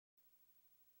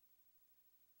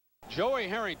Joey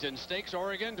Harrington stakes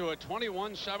Oregon to a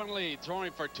 21-7 lead,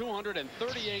 throwing for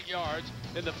 238 yards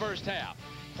in the first half.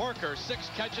 Parker, 6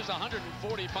 catches,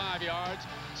 145 yards,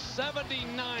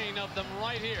 79 of them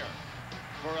right here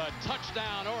for a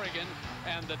touchdown, Oregon,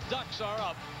 and the Ducks are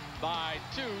up by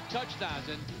 2 touchdowns.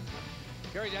 And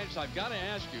Gary Daniels, I've got to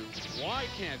ask you, why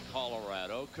can't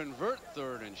Colorado convert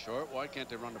 3rd and short? Why can't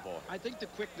they run the ball? I think the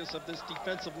quickness of this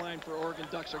defensive line for Oregon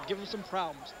Ducks are giving some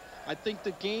problems. I think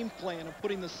the game plan of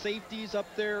putting the safeties up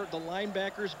there, the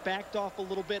linebackers backed off a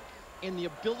little bit, and the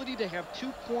ability to have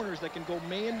 2 corners that can go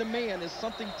man-to-man is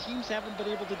something teams haven't been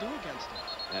able to do against them.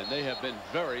 And they have been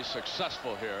very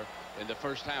successful here in the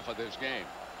first half of this game.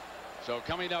 So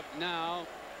coming up now,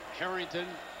 Harrington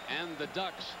and the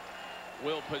Ducks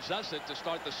will possess it to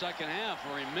start the second half.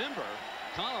 Remember,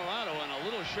 Colorado, in a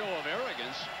little show of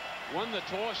arrogance, won the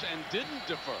toss and didn't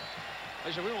defer.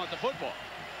 They said, we want the football.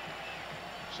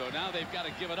 So now they've got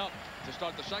to give it up to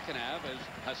start the second half as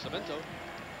Hasavento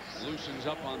loosens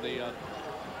up on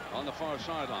the far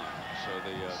sideline. So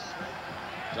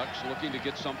the Ducks looking to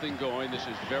get something going. This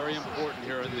is very important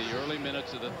here in the early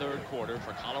minutes of the 3rd quarter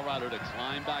for Colorado to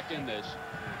climb back in this.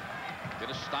 Get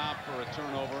a stop for a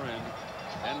turnover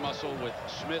and muscle with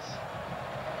Smith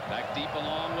back deep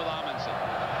along with Amundsen.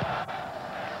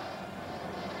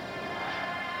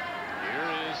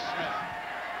 Here is Smith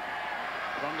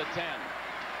from the 10.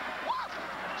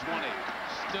 20.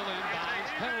 Still in bounds.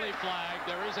 Penalty flag.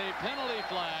 There is a penalty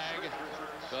flag.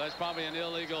 So that's probably an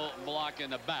illegal block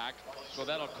in the back. So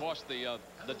that'll cost the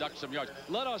Ducks some yards.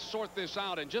 Let us sort this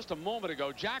out. And just a moment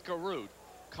ago, Jack Arute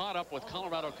caught up with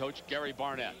Colorado coach Gary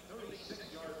Barnett.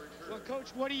 Well,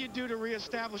 Coach, what do you do to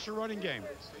reestablish a running game?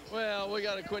 Well, we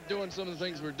got to quit doing some of the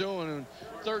things we're doing. And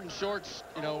 3rd and shorts,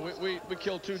 you know, we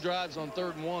killed 2 drives on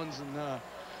 3rd and 1s. And,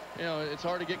 you know, it's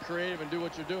hard to get creative and do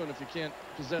what you're doing if you can't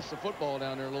possess the football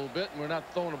down there a little bit. And we're not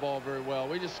throwing the ball very well.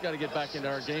 We just got to get back into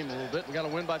our game a little bit. We got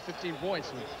to win by 15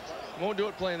 points. We won't do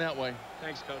it playing that way.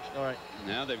 Thanks, Coach. All right.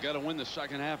 Now they've got to win the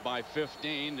second half by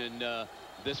 15. And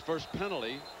this first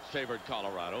penalty favored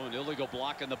Colorado, an illegal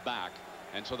block in the back.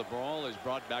 And so the ball is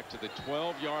brought back to the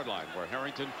 12-yard line where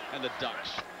Harrington and the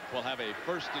Ducks will have a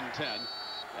 1st and 10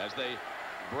 as they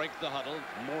break the huddle.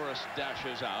 Morris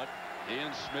dashes out. He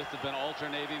and Smith have been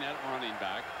alternating at running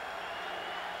back.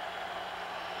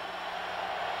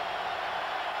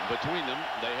 Between them,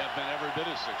 they have been every bit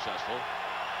as successful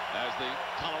as the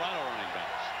Colorado running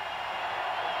backs.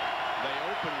 They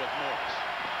open with Morris.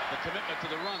 The commitment to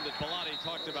the run that Bellotti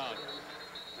talked about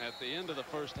at the end of the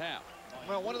first half.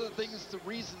 Well, one of the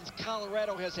reasons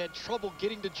Colorado has had trouble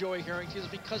getting to Joey Harrington is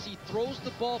because he throws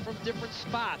the ball from different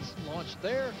spots. Launched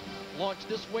there, launched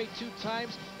this way 2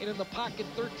 times, and in the pocket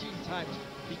 13 times.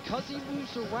 Because he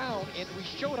moves around, and we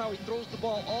showed how he throws the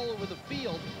ball all over the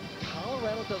field,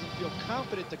 Colorado doesn't feel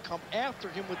confident to come after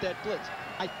him with that blitz.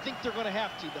 I think they're going to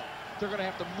have to, though. They're going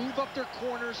to have to move up their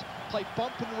corners, play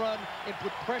bump and run, and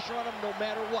put pressure on them no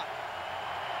matter what.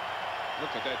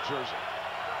 Look at that jersey.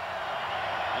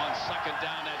 On second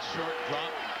down, that short drop,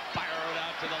 fire it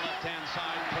out to the left-hand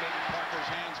side, put it in Parker's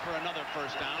hands for another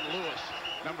 1st down. Lewis,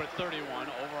 number 31,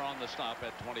 over on the stop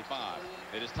at 25.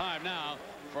 It is time now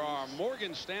for our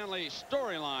Morgan Stanley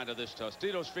storyline of this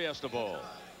Tostitos Fiesta Bowl.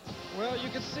 Well, you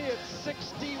can see it's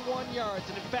 61 yards.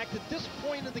 And in fact, at this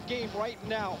point of the game right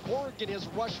now, Oregon has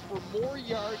rushed for more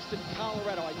yards than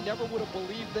Colorado. I never would have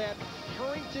believed that.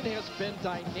 Harrington has been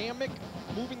dynamic,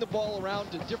 moving the ball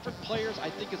around to different players. I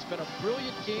think it's been a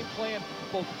brilliant game plan,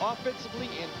 both offensively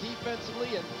and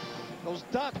defensively. And those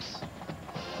Ducks,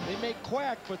 they may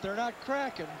quack, but they're not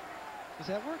cracking. Does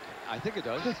that work? I think it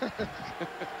does.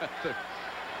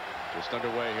 Just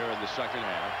underway here in the second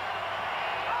half.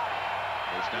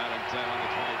 First down and 10 on the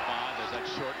 25. There's that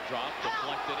short drop,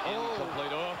 deflected,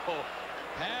 incomplete. Oh,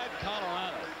 had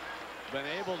Colorado been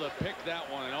able to pick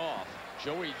that one off,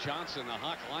 Joey Johnson, the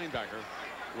Hawk linebacker,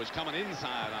 was coming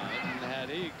inside on it, and had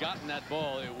he gotten that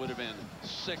ball, it would have been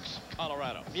 6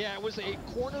 Colorado. Yeah, it was a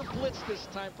corner blitz this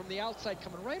time from the outside,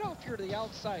 coming right off here to the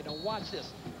outside. Now watch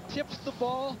this. Tips the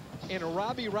ball, and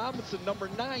Robbie Robinson, number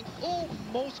 9,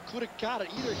 almost could have got it,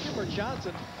 either him or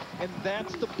Johnson. And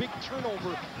that's the big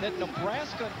turnover that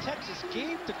Nebraska and Texas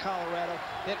gave to Colorado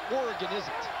that Oregon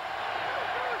isn't.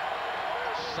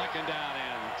 Second down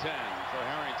and 10 for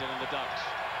Harrington and the Ducks.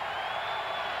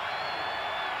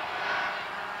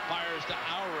 Fires to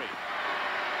Oury.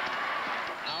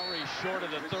 Oury short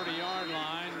of the 30-yard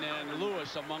line, and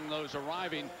Lewis among those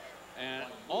arriving. And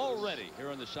already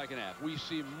here in the second half, we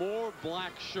see more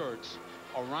black shirts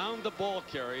around the ball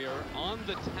carrier on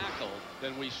the tackle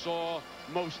than we saw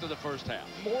most of the first half.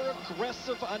 More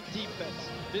aggressive on defense.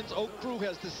 Vince Okru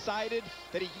has decided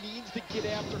that he needs to get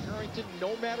after Harrington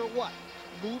no matter what.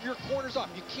 Move your corners up.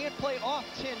 You can't play off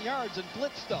 10 yards and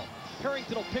blitz though.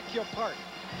 Harrington will pick you apart.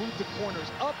 Move the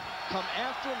corners up, come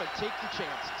after him, and take your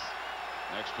chances.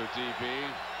 Extra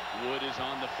DB. Wood is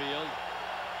on the field.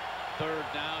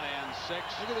 3rd down and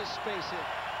 6. Look at this space here.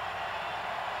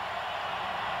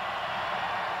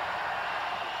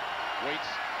 Waits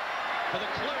for the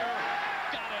clear.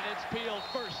 Got it. It's Peel.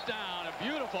 1st down. A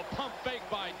beautiful pump fake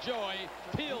by Joey.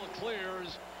 Peel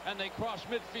clears, and they cross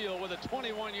midfield with a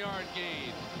 21-yard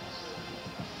gain.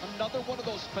 Another one of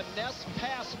those finesse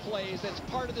pass plays that's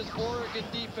part of this Oregon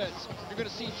defense. You're going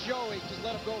to see Joey, just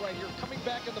let him go right here, coming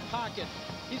back in the pocket.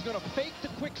 He's going to fake the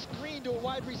quick screen to a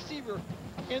wide receiver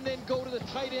and then go to the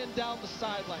tight end down the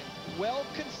sideline. Well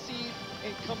conceived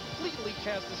and completely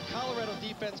has this Colorado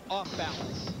defense off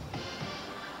balance.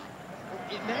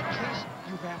 In that case,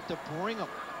 you have to bring them.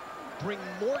 Bring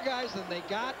more guys than they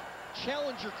got.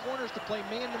 Challenge your corners to play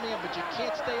man-to-man, but you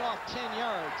can't stay off 10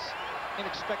 yards and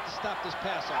expect to stop this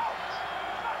pass offense.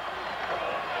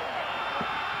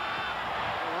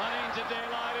 Running to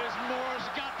daylight is Morris.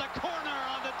 Got the corner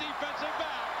on the defensive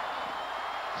back.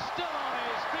 Still on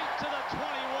his feet to the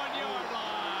 21-yard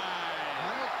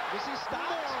line. Was he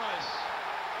stopped? Morris.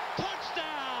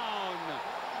 Touchdown.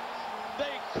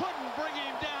 They couldn't bring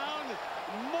him down.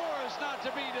 Morris, not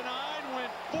to be denied,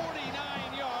 went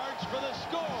 49 yards for the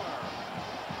score.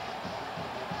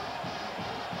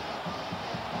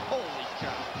 Holy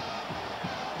cow.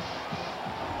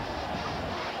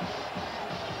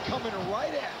 Coming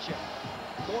right at you.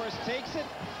 Morris takes it.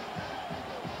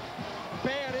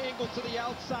 Bad angle to the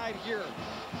outside here.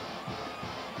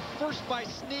 First by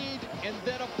Snead, and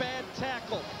then a bad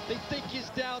tackle. They think he's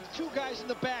down. 2 guys in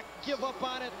the back give up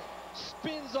on it.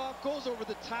 Spins off, goes over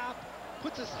the top,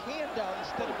 puts his hand down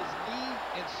instead of his knee,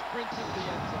 and sprints into the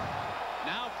end zone.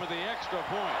 Now for the extra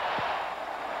point.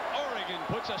 Oregon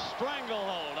puts a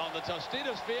stranglehold on the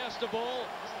Tostitos Fiesta Bowl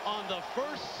on the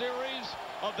first series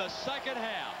of the 2nd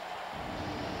half.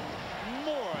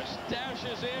 Morris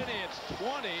dashes in. It's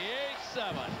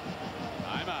 28-7.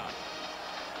 Timeout.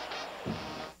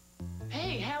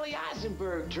 Hey, Hallie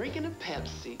Eisenberg, drinking a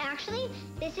Pepsi. Actually,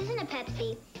 this isn't a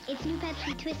Pepsi. It's new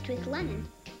Pepsi Twist with lemon.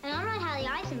 And I'm not Hallie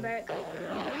Eisenberg.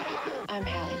 I'm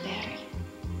Halle Berry.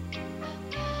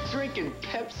 Drinking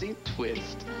Pepsi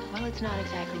Twist. Well, it's not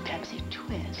exactly Pepsi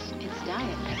Twist. It's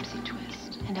Diet Pepsi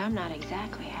Twist. And I'm not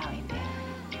exactly Halle Berry.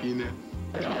 You know?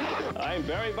 I'm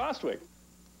Barry Bostwick.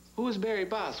 Who is Barry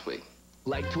Bostwick?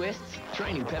 Like twists?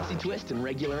 Try new Pepsi Twist in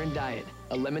regular and diet.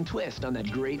 A lemon twist on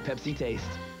that great Pepsi taste.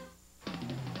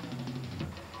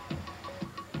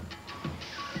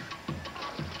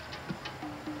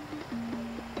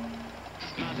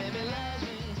 My baby loves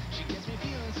me. She gets me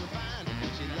feeling so fine. And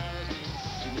when she loves me,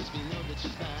 she makes me know that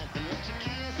she's fine. And when she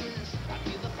kisses, I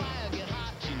feel the fire get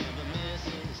hot. She never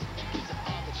misses. She gives it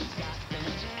all that she's got. And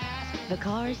when she asks me, the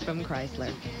cars from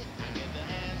Chrysler.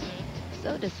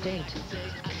 So distinct.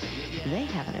 They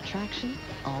have an attraction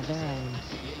all their own.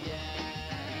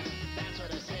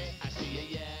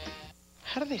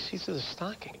 How do they see through the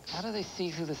stockings? How do they see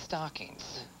through the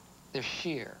stockings? They're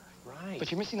sheer. Right.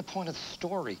 But you're missing the point of the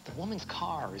story. The woman's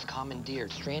car is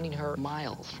commandeered, stranding her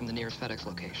miles from the nearest FedEx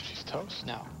location. She's toast?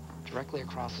 No. Directly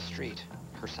across the street.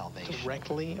 Her salvation.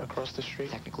 Directly across the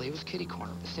street? Technically, it was kitty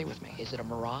corner. But stay with me. Is it a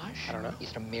mirage? I don't know. Is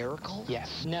it a miracle?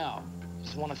 Yes. No.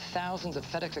 It's one of thousands of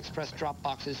FedEx Express drop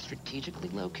boxes strategically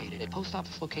located at post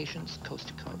office locations coast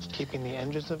to coast. Keeping the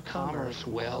engines of commerce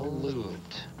well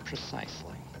lubed.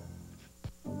 Precisely.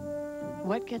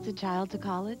 What gets a child to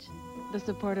college? The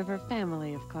support of her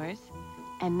family, of course.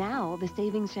 And now, the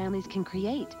savings families can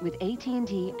create with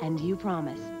AT&T and You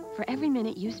Promise. For every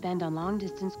minute you spend on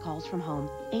long-distance calls from home,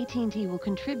 AT&T will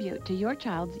contribute to your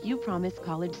child's You Promise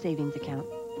college savings account.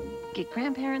 Get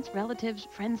grandparents, relatives,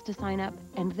 friends to sign up,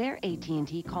 and their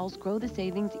AT&T calls grow the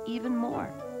savings even more.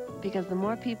 Because the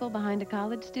more people behind a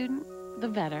college student, the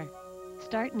better.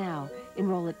 Start now.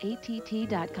 Enroll at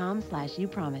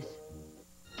att.com/youpromise.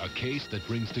 A case that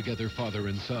brings together father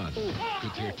and son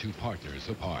could tear 2 partners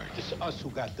apart. It's us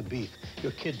who got the beef.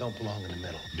 Your kid don't belong in the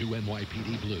middle. New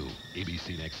NYPD Blue,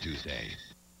 ABC next Tuesday.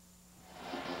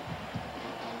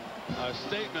 A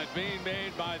statement being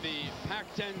made by the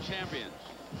Pac-10 champions,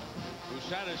 who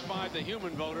satisfied the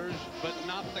human voters, but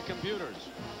not the computers.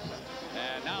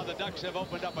 And now the Ducks have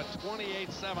opened up a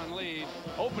 28-7 lead.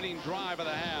 Opening drive of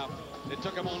the half. It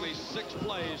took them only 6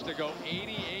 plays to go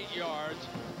 88 yards.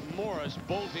 Morris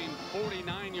bolting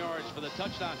 49 yards for the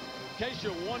touchdown. In case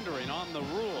you're wondering on the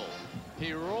rule,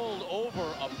 He rolled over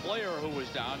a player who was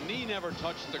down. Knee never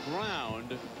touched the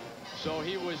ground, so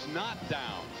he was not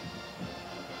down.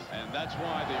 And that's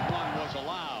why the run was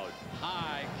allowed.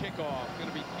 High kickoff, going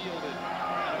to be fielded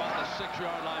at about the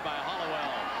 6-yard line by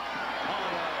Hollowell.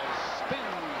 Hollowell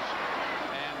spins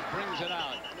and brings it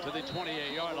out to the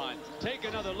 28-yard line. Take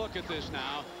another look at this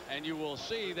now, and you will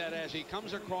see that as he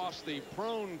comes across the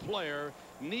prone player,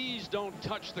 knees don't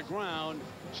touch the ground,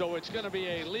 so it's going to be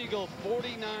a legal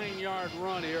 49-yard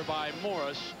run here by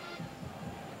Morris.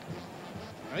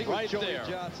 I think right Joey there,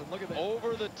 Johnson. Look at that.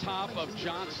 over the top of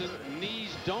Johnson.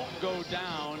 Knees don't go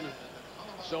down,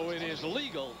 so it is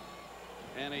legal,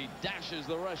 and he dashes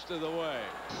the rest of the way.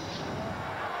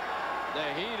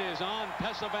 The heat is on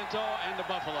Pesavento and the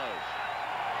Buffaloes.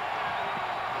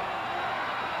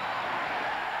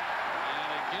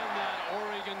 And again, that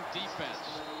Oregon defense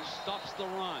stops the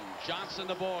run. Johnson,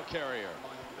 the ball carrier,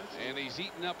 and he's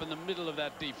eaten up in the middle of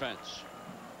that defense.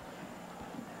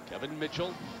 Kevin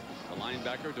Mitchell, the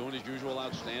linebacker, doing his usual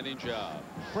outstanding job.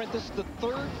 Brent, this is the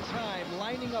 3rd time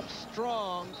lining up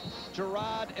strong.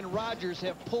 Gerard and Rogers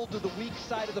have pulled to the weak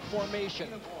side of the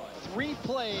formation. 3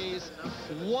 plays,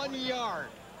 1 yard.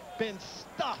 Been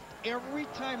stuffed every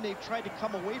time they've tried to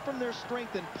come away from their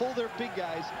strength and pull their big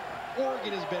guys.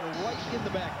 Oregon has been right in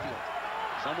the backfield.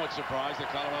 Somewhat surprised that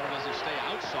Colorado doesn't stay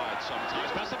outside sometimes.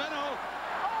 Pesavento,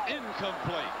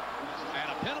 incomplete.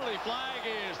 And a penalty flag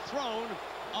is thrown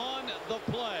on the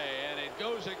play, and it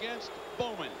goes against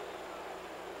Bowman.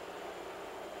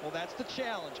 Well, that's the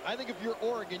challenge. I think if you're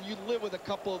Oregon, you live with a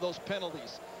couple of those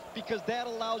penalties, because that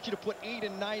allows you to put 8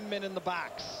 and 9 men in the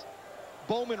box.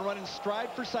 Bowman running stride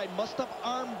for side, must have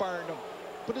arm barred him.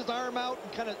 Put his arm out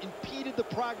and kind of impeded the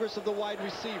progress of the wide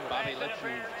receiver. Bobby, let's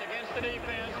against the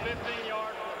defense, 15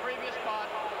 yards from the previous spot,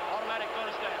 automatic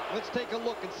first down. Let's take a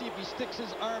look and see if he sticks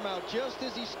his arm out just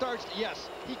as he starts. Yes,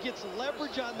 he gets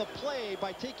leverage on the play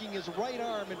by taking his right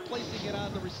arm and placing it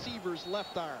on the receiver's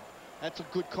left arm. That's a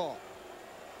good call.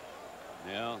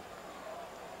 Yeah.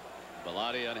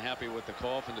 Bellotti unhappy with the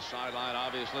call from the sideline,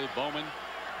 obviously. Bowman,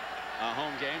 a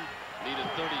home game, needed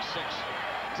 36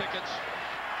 tickets.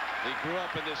 He grew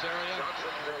up in this area.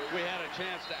 We had a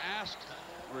chance to ask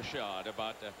Rashad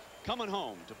about coming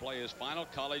home to play his final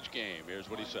college game. Here's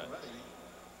what he said.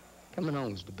 Coming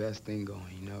home was the best thing going,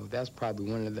 you know. That's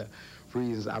probably one of the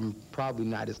reasons I'm probably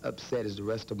not as upset as the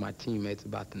rest of my teammates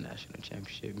about the national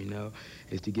championship, you know,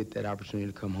 is to get that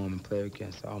opportunity to come home and play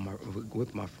against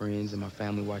with my friends and my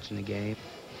family watching the game.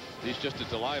 He's just a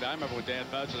delight. I remember when Dan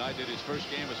Fouts and I did his first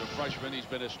game as a freshman. He's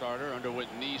been a starter, underwent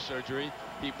knee surgery.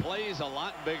 He plays a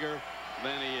lot bigger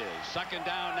than he is. 2nd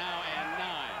down now and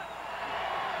 9.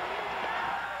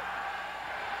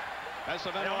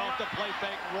 Pesavento off the play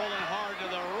fake, rolling hard to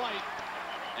the right,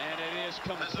 and it is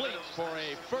complete for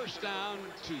a first down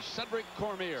to Cedric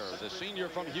Cormier, the senior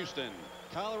from Houston.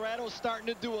 Colorado's starting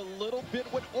to do a little bit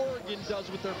what Oregon does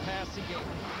with their passing game.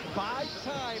 Buy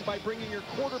time by bringing your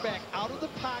quarterback out of the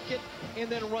pocket and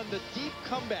then run the deep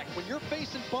comeback. When you're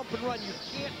facing bump and run, you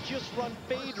can't just run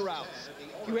fade routes.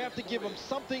 You have to give them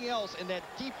something else, and that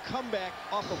deep comeback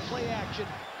off of play action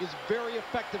is very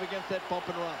effective against that bump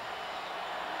and run.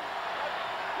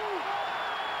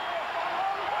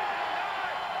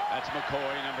 That's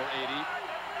McCoy, number 80,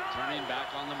 turning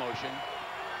back on the motion.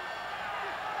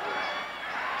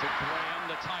 To Graham,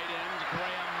 the tight end.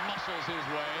 Graham muscles his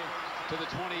way to the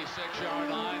 26-yard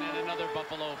line, and another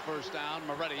Buffalo first down.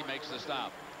 Moretti makes the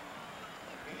stop.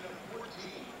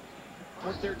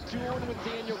 What they're doing with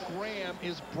Daniel Graham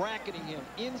is bracketing him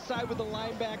inside with a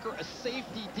linebacker, a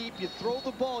safety deep. You throw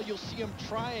the ball, you'll see him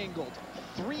triangled.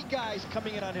 3 guys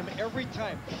coming in on him every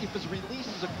time. If his release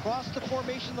is across the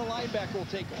formation, the linebacker will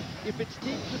take him. If it's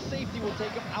deep, the safety will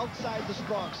take him outside the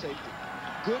strong safety.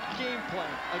 Good game plan,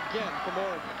 again, from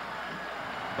Oregon.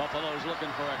 Buffalo's looking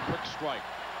for a quick strike.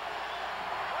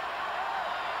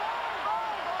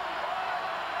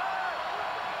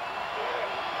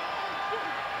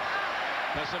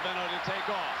 Pesavento to take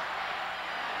off.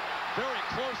 Very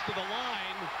close to the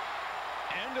line.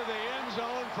 End of the end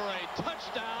zone for a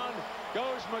touchdown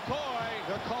goes McCoy.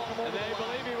 They're calling him over and they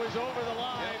believe he was over the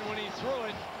line when he threw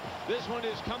it. This one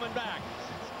is coming back.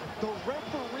 The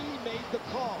referee made the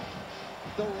call.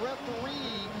 The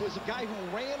referee was a guy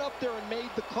who ran up there and made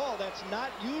the call. That's not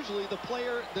usually the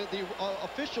player, the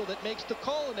official that makes the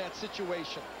call in that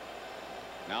situation.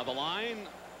 Now the line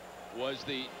was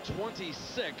the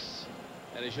 26,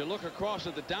 and as you look across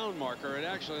at the down marker, it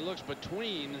actually looks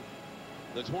between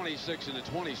the 26 and the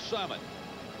 27.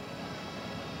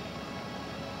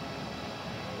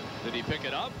 Did he pick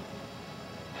it up?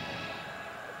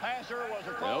 The passer was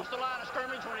across the line of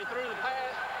scrimmage when he threw the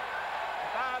pass.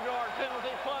 5-yard penalty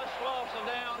plus 12, so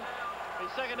down. A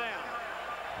second down.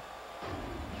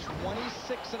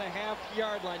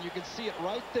 26.5-yard line. You can see it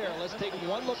right there. Let's take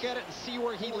one look at it and see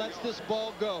where he lets this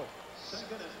ball go.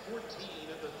 Second and 14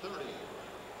 at the 30.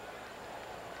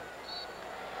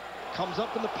 Comes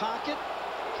up in the pocket.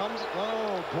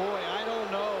 Oh boy, I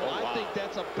don't know. Oh, wow. I think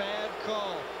that's a bad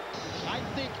call. I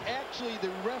think actually the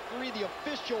referee, the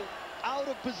official, out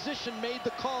of position made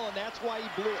the call, and that's why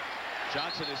he blew it.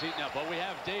 Johnson is eating up. But we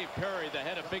have Dave Perry, the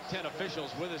head of Big Ten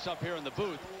officials, with us up here in the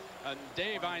booth. And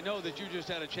Dave, I know that you just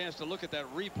had a chance to look at that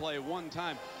replay one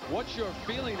time. What's your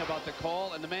feeling about the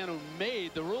call and the man who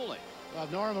made the ruling? Well,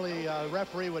 normally a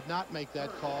referee would not make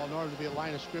that call in order to be a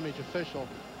line of scrimmage official.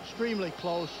 Extremely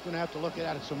close. Going to have to look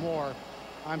at it some more.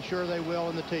 I'm sure they will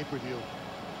in the tape review.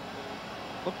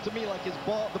 Looked to me like the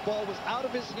ball was out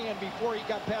of his hand before he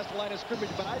got past the line of scrimmage,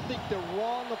 but I think the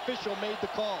wrong official made the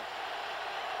call.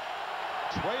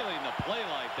 Trailing the play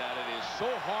like that, it is so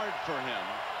hard for him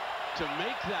to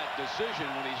make that decision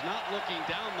when he's not looking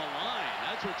down the line.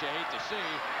 That's what you hate to see.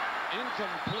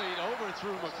 Incomplete,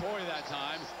 overthrew McCoy that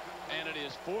time, and it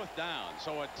is 4th down.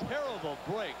 So a terrible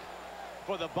break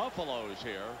for the Buffaloes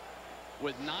here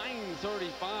with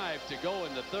 9:35 to go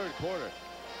in the 3rd quarter.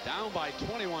 Down by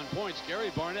 21 points.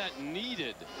 Gary Barnett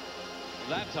needed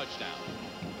that touchdown.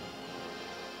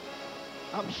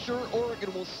 I'm sure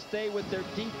Oregon will stay with their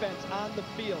defense on the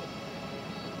field.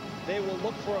 They will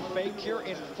look for a fake here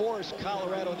and force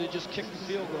Colorado to just kick the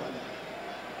field goal.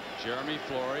 Jeremy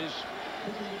Flores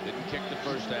didn't kick the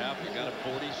first half. He got a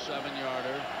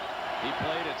 47-yarder. He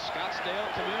played at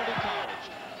Scottsdale Community College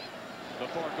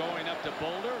before going up to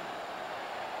Boulder.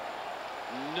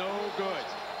 No good.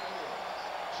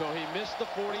 So he missed the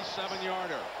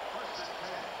 47-yarder.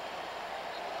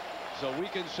 So we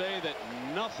can say that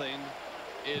nothing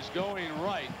is going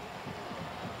right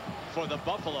for the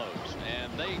Buffaloes,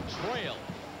 and they trail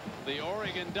the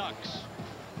Oregon Ducks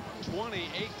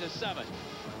 28-7.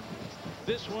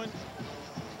 This one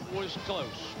was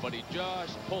close, but he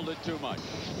just pulled it too much.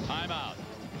 Timeout.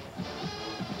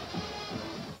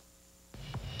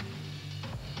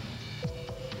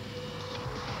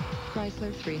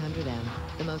 Chrysler 300M,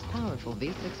 the most powerful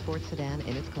V6 sports sedan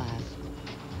in its class.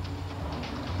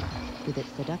 With its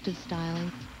seductive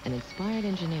styling and inspired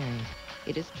engineering,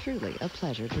 it is truly a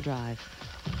pleasure to drive.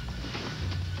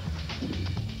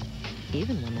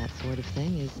 Even when that sort of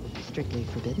thing is strictly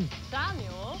forbidden.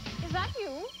 Samuel, is that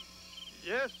you?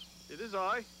 Yes, it is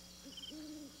I.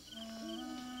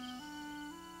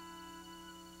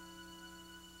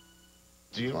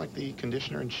 Do you like the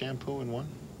conditioner and shampoo in one?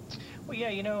 Well, yeah,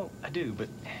 you know, I do, but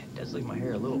it does leave my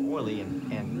hair a little oily and...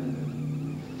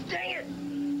 Dang it!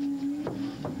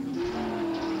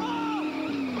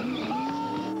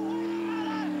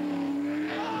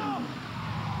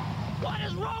 What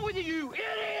is wrong with you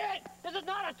idiot? This is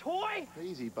not a toy.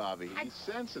 Easy, Bobby. He's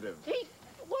sensitive.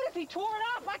 What if he tore it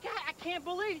up? I can't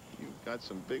believe. You've got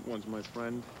some big ones, my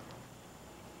friend.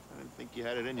 I didn't think you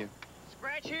had it in you.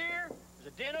 Scratch here.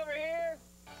 There's a dent over here.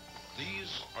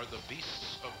 These are the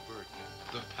beasts of burden,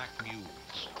 the pack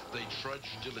mules. They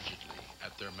trudge diligently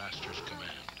at their master's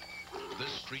command.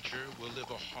 This creature will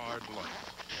live a hard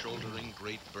life, shouldering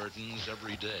great burdens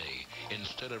every day,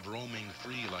 instead of roaming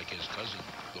free like his cousin,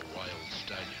 the wild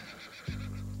stallion.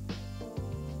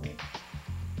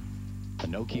 A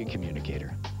Nokia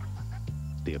communicator.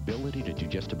 The ability to do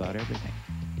just about everything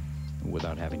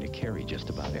without having to carry just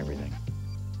about everything.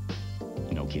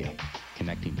 Nokia,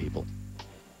 connecting people.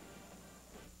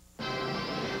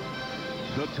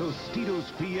 The Tostitos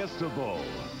Fiesta Bowl.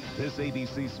 This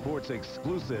ABC Sports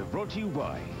exclusive brought to you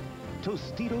by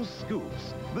Tostitos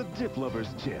Scoops, the dip lover's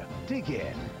chip. Dig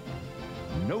in.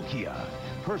 Nokia.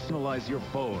 Personalize your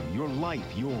phone, your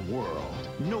life, your world.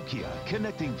 Nokia,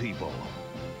 connecting people.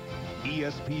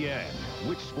 ESPN.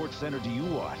 Which sports center do you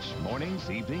watch? Mornings,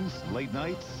 evenings, late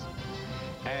nights?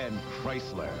 And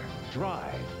Chrysler.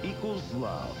 Drive equals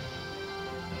love.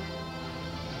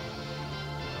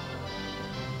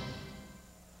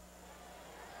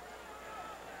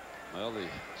 Well, the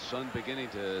sun beginning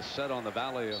to set on the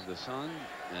Valley of the Sun,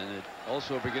 and it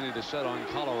also beginning to set on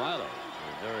Colorado.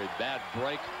 A very bad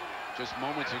break just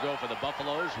moments ago for the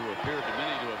Buffaloes, who appeared to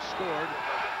many to have scored.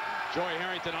 Joey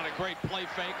Harrington on a great play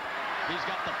fake. He's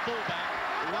got the fullback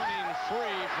running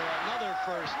free for another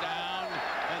first down,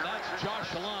 and that's Josh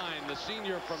Line, the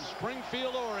senior from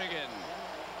Springfield, Oregon.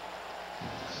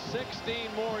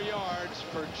 16 more yards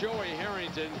for Joey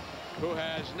Harrington, who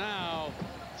has now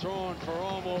thrown for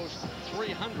almost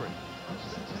 300.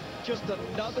 Just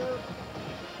another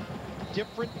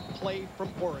different play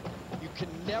from Oregon. You can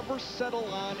never settle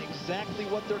on exactly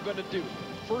what they're going to do.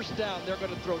 First down, they're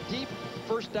going to throw deep.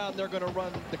 First down, they're going to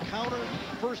run the counter.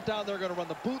 First down, they're going to run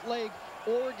the bootleg.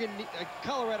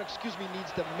 Colorado,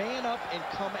 needs to man up and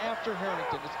come after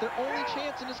Harrington. It's their only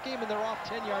chance in this game, and they're off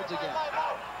 10 yards again.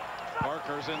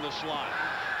 Parker's in the slot.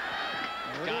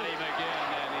 Got him again,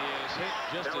 and he is hit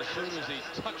just as soon as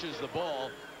he touches the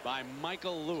ball by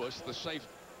Michael Lewis, the safe.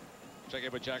 Check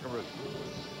it with Jackaroo.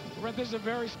 This is a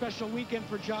very special weekend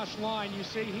for Josh Line. You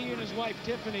see, he and his wife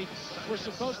Tiffany were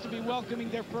supposed to be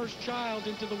welcoming their first child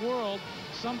into the world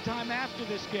sometime after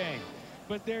this game,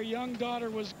 but their young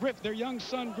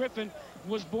son Griffin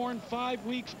was born 5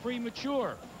 weeks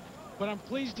premature. But I'm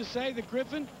pleased to say that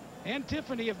Griffin and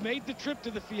Tiffany have made the trip to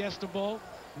the Fiesta Bowl,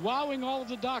 wowing all of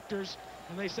the doctors,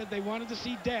 and they said they wanted to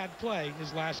see Dad play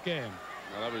his last game.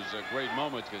 Well, that was a great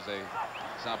moment because they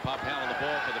saw Pop handle the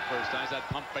ball for the first time. That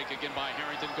pump fake again by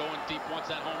Harrington going deep. Wants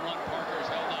that home run. Parker's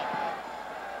held up.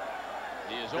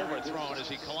 He is overthrown as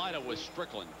he collided with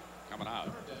Strickland coming out.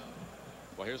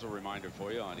 Well, here's a reminder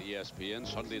for you on ESPN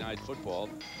Sunday Night Football.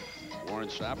 Warren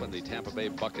Sapp and the Tampa Bay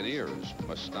Buccaneers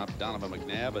must stop Donovan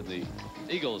McNabb and the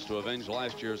Eagles to avenge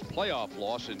last year's playoff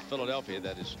loss in Philadelphia.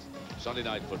 That is Sunday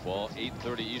Night Football,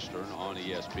 8:30 Eastern on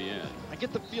ESPN. I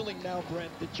get the feeling now,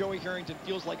 Brent, that Joey Harrington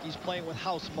feels like he's playing with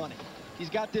house money. He's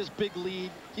got this big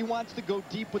lead. He wants to go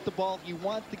deep with the ball. He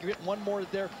wants to get one more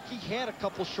there. He had a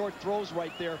couple short throws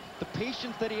right there. The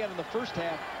patience that he had in the first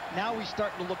half, now he's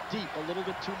starting to look deep a little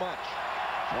bit too much.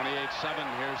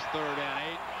 28-7. Here's 3rd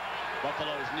and 8.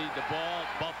 Buffaloes need the ball.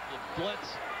 Buffalo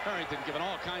blitz. Harrington given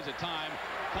all kinds of time.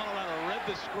 Colorado read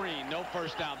the screen. No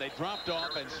first down. They dropped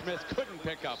off, and Smith couldn't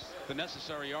pick up the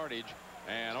necessary yardage,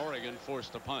 and Oregon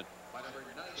forced a punt.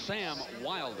 Sam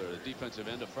Wilder, the defensive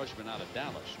end, a freshman out of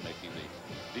Dallas, making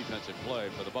the defensive play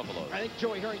for the Buffaloes. I think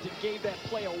Joey Harrington gave that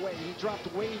play away. He dropped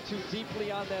way too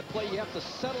deeply on that play. You have to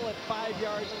settle at 5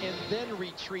 yards and then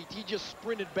retreat. He just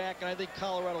sprinted back, and I think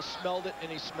Colorado smelled it,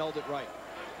 and he smelled it right.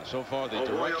 So far, the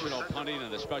directional punting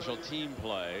and the special team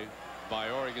play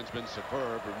by Oregon's been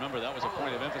superb. Remember, that was a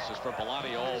point of emphasis for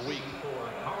Bellotti all week.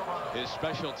 His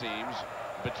special teams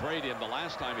betrayed him the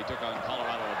last time he took on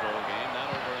Colorado in a bowl game, that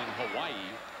over in Hawaii,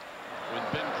 when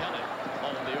Ben Kelly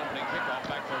hauled the opening kickoff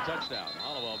back for a touchdown.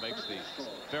 Hollowell makes the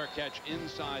fair catch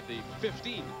inside the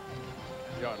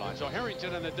 15-yard line. So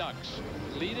Harrington and the Ducks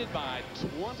lead it by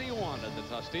 21 at the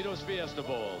Tostitos Fiesta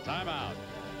Bowl. Timeout.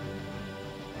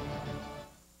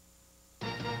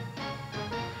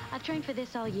 I've trained for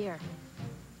this all year.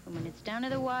 And when it's down to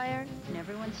the wire and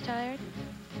everyone's tired,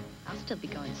 I'll still be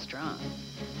going strong.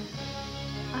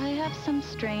 I have some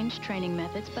strange training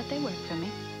methods, but they work for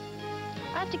me.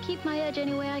 I have to keep my edge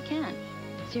any way I can.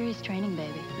 Serious training,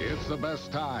 baby. It's the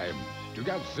best time to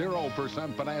get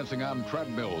 0% financing on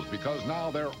treadmills because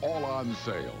now they're all on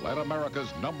sale at America's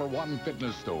 #1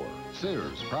 fitness store.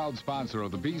 Sears, proud sponsor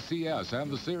of the BCS and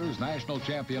the Sears National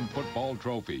Champion Football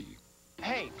Trophy.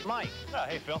 Hey, Mike.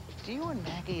 Hey, Phil. Do you and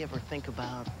Maggie ever think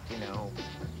about,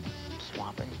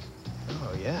 swapping?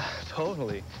 Oh, yeah,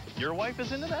 totally. Your wife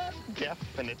is into that?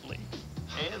 Definitely.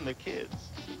 And the kids.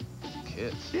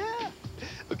 Kids? Yeah.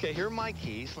 Okay, here are my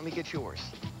keys. Let me get yours.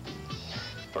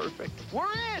 Perfect.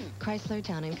 We're in! Chrysler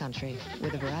Town & Country.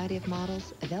 With a variety of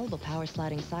models, available power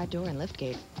sliding side door and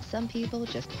liftgate. Some people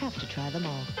just have to try them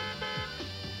all.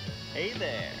 Hey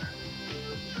there.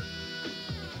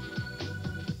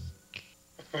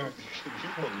 Can you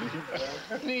believe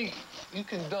that? Me, you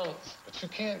can dunk, but you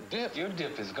can't dip. Your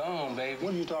dip is gone, baby.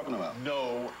 What are you talking about?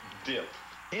 No dip.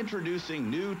 Introducing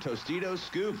new Tostitos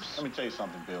Scoops. Let me tell you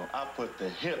something, Bill. I put the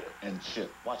hip in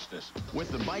shit. Watch this. With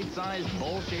the bite-sized,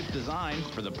 bowl-shaped design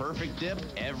for the perfect dip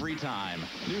every time.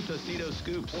 New Tostitos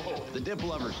Scoops. Whoa. The dip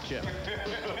lover's chip.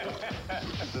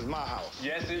 This is my house.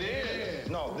 Yes, it is.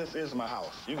 No, this is my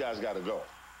house. You guys got to go.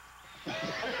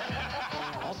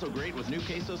 Also great with new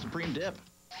Queso Supreme dip.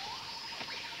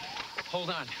 Hold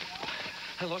on.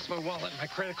 I lost my wallet and my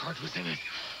credit card was in it.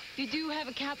 You do have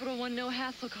a Capital One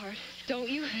no-hassle card, don't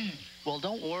you? Well,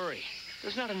 don't worry.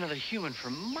 There's not another human for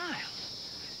miles.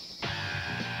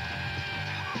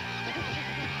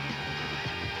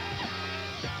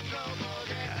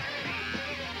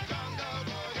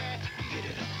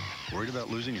 Worried about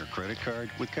losing your credit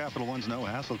card? With Capital One's no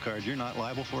hassle card, you're not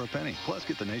liable for a penny. Plus,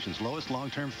 get the nation's lowest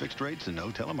long-term fixed rates and no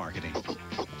telemarketing.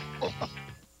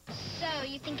 So,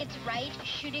 you think it's right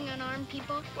shooting unarmed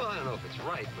people? Well, I don't know if it's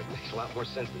right, but it makes a lot more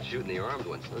sense than shooting the armed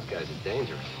ones. Those guys are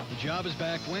dangerous. The Job is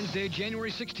back Wednesday,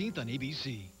 January 16th on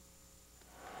ABC.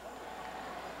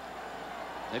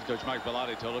 Head coach Mike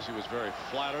Bellotti told us he was very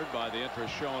flattered by the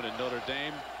interest shown in Notre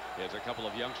Dame. He has a couple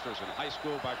of youngsters in high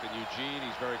school back in Eugene.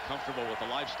 He's very comfortable with the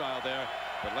lifestyle there.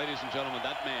 But ladies and gentlemen,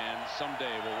 that man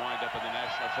someday will wind up in the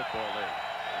National Football League.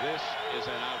 This is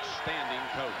an outstanding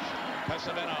coach.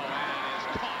 Pesavento, and is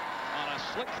caught on a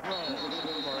slick throw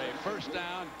for a first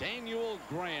down. Daniel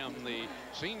Graham, the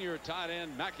senior tight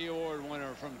end Mackey Award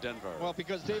winner from Denver. Well,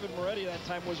 because David Moretti that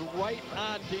time was right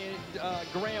on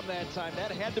Graham that time.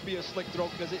 That had to be a slick throw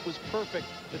because it was perfect.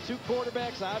 The two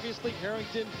quarterbacks, obviously,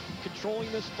 Harrington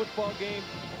controlling this football game.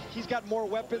 He's got more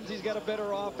weapons. He's got a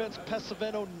better offense.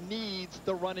 Pesavento needs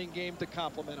the running game to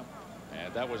complement him.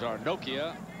 And that was our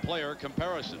Nokia player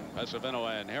comparison, Pesavento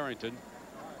and Harrington.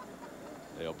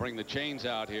 They'll bring the chains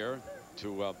out here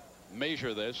to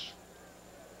measure this.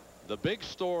 The big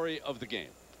story of the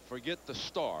game, forget the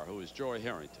star, who is Joey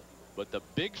Harrington, but the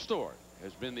big story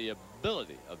has been the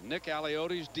ability of Nick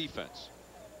Aliotti's defense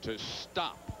to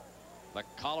stop the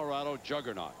Colorado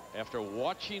juggernaut after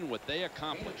watching what they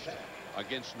accomplished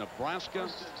against Nebraska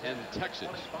and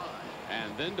Texas,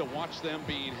 and then to watch them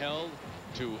being held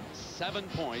to 7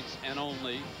 points and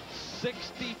only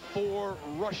 64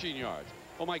 rushing yards.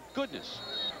 Oh my goodness.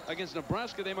 Against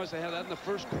Nebraska, they must have had that in the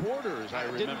first quarter, as I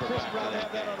remember. Didn't Chris Brown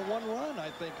have that on one run, I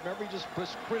think? Remember, he just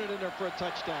sprinted in there for a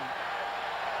touchdown.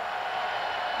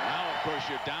 Now, of course,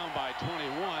 you're down by 21.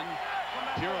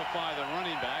 Purify the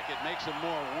running back. It makes him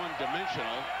more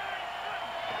one-dimensional.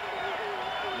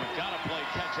 You've got to play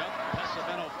catch-up.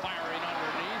 Pesavento firing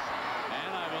underneath.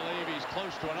 And I believe he's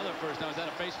close to another first down. Is that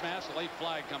a face mask? The late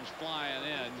flag comes flying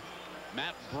in.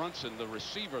 Matt Brunson, the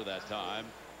receiver that time.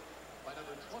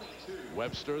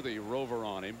 Webster, the rover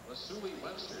on him.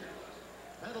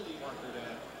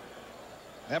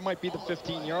 That might be the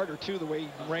 15-yarder, too, the way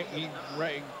he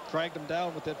dragged him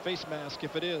down with that face mask,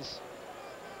 if it is.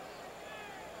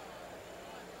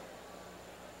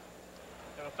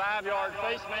 A 5-yard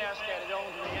face mask added on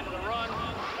to the end of the run,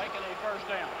 making a first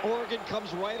down. Oregon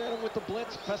comes right at him with the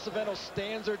blitz. Pesavento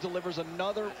stands there, delivers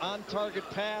another on-target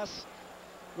pass.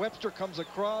 Webster comes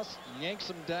across, yanks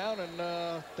him down, and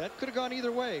that could have gone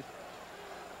either way.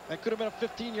 That could have been a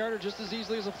 15-yarder just as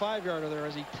easily as a 5-yarder there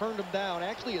as he turned him down.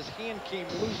 Actually, his hand came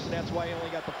loose, and that's why he only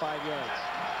got the 5 yards.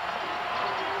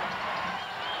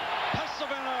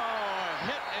 Pesavento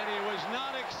hit, and he was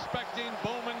not expecting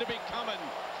Bowman to be coming.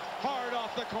 Hard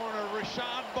off the corner,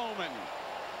 Rashad Bowman,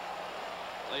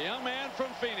 the young man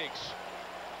from Phoenix.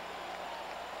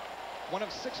 One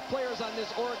of 6 players on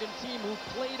this Oregon team who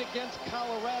played against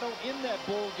Colorado in that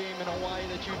bowl game in Hawaii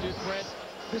that you did, Brent.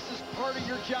 This is part of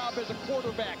your job as a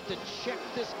quarterback, to check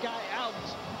this guy out.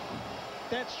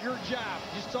 That's your job.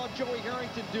 You saw Joey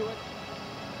Harrington do it.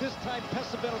 This time,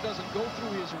 Pesavento doesn't go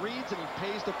through his reads, and he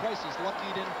pays the price. He's lucky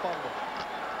he didn't fumble.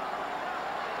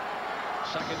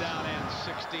 Second down and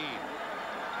 16. The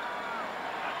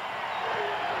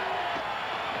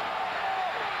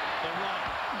run.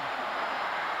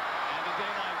 And the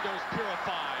daylight goes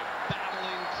purified,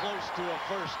 battling close to a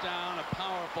first down. A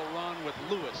powerful run with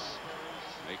Lewis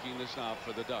making the stop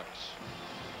for the Ducks.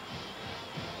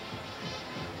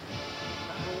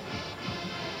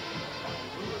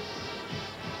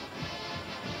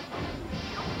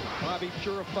 Bobby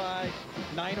Purify,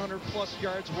 900-plus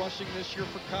yards rushing this year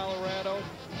for Colorado.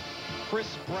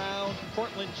 Chris Brown,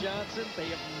 Cortland Johnson, they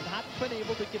have not been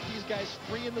able to get these guys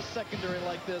free in the secondary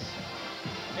like this,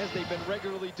 as they've been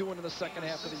regularly doing in the second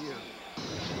half of the year.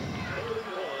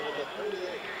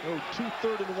 Oh, 2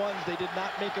 3rd-and-1s they did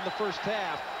not make in the first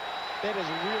half. That has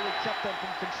really kept them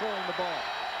from controlling the ball.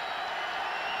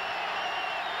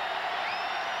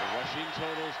 The rushing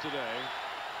totals today.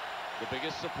 The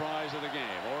biggest surprise of the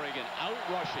game. Oregon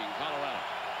out-rushing Colorado.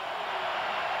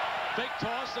 Fake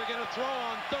toss. They're going to throw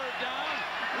on 3rd down.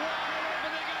 Wide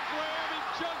open. They got Graham. He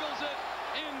juggles it.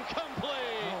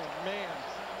 Incomplete. Oh, man.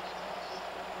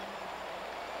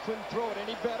 Couldn't throw it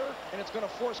any better, and it's going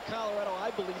to force Colorado, I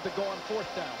believe, to go on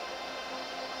 4th down.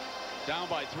 Down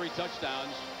by 3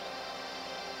 touchdowns.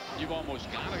 You've almost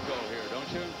got to go here,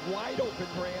 don't you? Wide open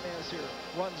Hernandez here.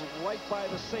 Runs right by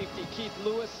the safety, Keith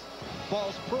Lewis.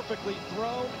 Ball's perfectly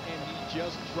thrown, and he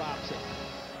just drops it.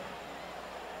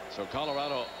 So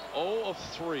Colorado 0 of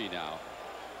 3 now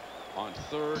on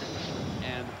 3rd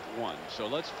and 1. So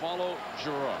let's follow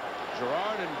Gerard.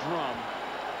 Gerard and Drum.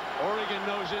 Oregon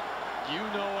knows it. You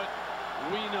know it.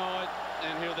 We know it.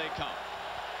 And here they come.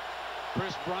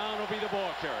 Chris Brown will be the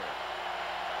ball carrier.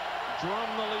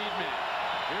 Drum the lead man.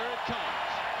 Here it comes.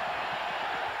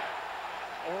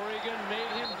 Oregon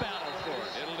made him battle for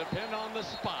it. It'll depend on the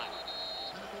spot.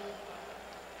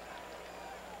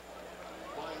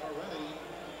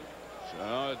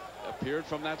 So it appeared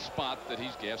from that spot that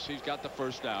he's got the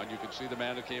first down. You can see the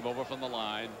man who came over from the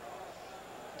line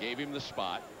gave him the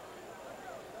spot.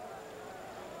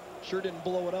 Sure didn't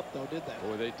blow it up, though, did they?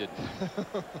 Boy, they didn't.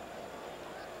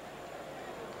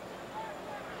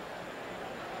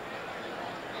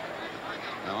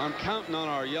 Now I'm counting on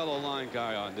our yellow line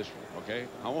guy on this one, okay?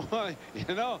 I want,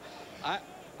 you know,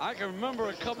 I can remember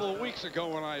a couple of weeks ago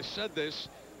when I said this,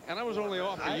 and I was only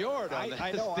off a yard on that.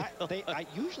 I know.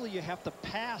 Usually you have to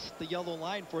pass the yellow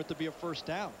line for it to be a first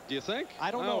down. Do you think?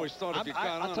 I don't know. I always thought if you got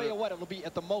on I'll tell you what, it'll be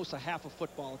at the most a half a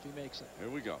football if he makes it. Here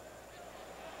we go.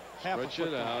 Half a Stretch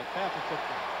it football. out. Half a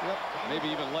football. Yep. Maybe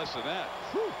even less than that.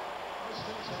 Whew.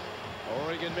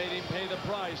 Oregon made him pay the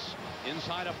price.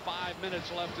 Inside of 5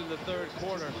 minutes left in the third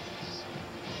quarter.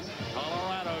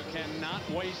 Colorado cannot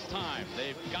waste time.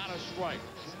 They've got to strike.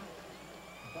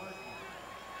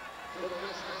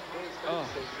 Oh,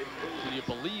 can you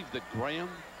believe that Graham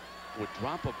would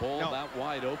drop a ball that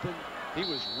wide open? He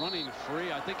was running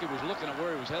free. I think he was looking at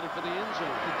where he was headed for the end zone.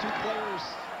 The two players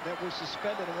that were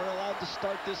suspended and weren't allowed to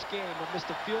start this game have missed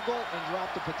a field goal and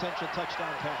dropped a potential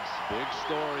touchdown pass. Big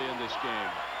story in this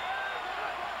game.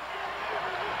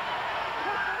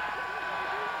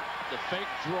 The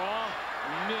fake draw,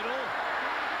 middle,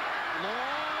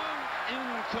 long,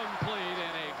 incomplete,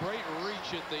 and a great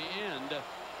reach at the end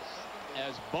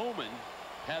as Bowman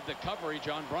had the coverage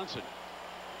on Brunson.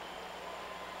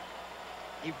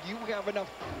 If you have enough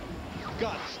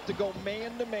guts to go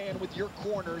man-to-man with your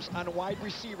corners on wide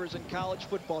receivers in college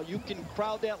football, you can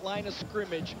crowd that line of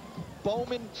scrimmage.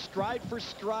 Bowman, stride for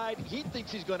stride, he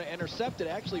thinks he's going to intercept it.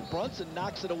 Actually, Brunson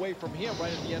knocks it away from him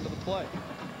right at the end of the play.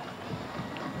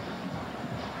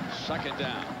 Second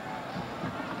down.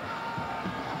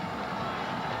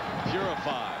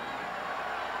 Purified,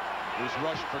 who's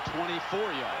rushed for 24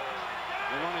 yards.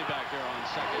 The running back here on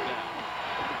second down.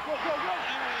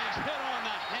 And he's hit on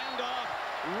the handoff,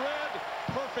 read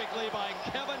perfectly by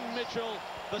Kevin Mitchell,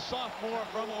 the sophomore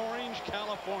from Orange,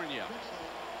 California.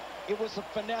 It was a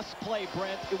finesse play,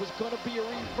 Brent. It was going to be a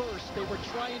reverse. They were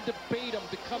trying to bait him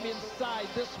to come inside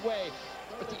this way.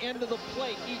 At the end of the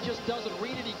play, he just doesn't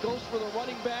read it. He goes for the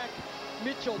running back.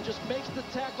 Mitchell just makes the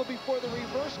tackle before the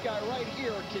reverse guy right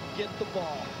here can get the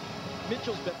ball.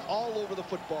 Mitchell's been all over the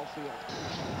football field.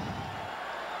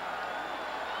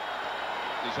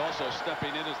 He's also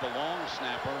stepping in as the long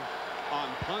snapper on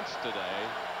punts today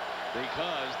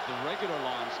because the regular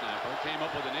long snapper came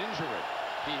up with an injury.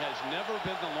 He has never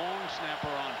been the long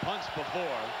snapper on punts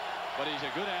before, but he's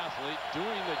a good athlete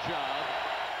doing the job.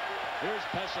 Here's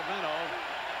Pescimento,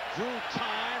 drew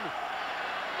time,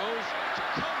 goes to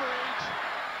coverage,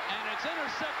 and it's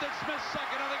intercepted. Smith's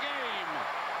second of the game.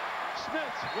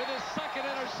 Smith with his second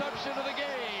interception of the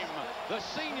game. The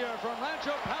senior from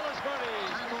Rancho Palos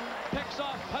Verdes picks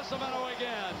off Pescimento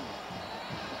again.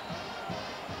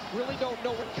 Really don't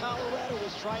know what Colorado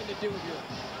was trying to do here.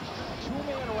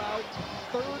 Two-man route,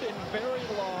 third and very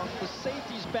long. The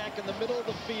safety's back in the middle of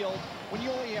the field. When you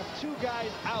only have two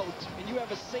guys out and you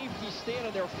have a safety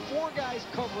standing there, four guys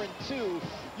covering two,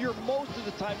 you're most of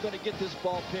the time going to get this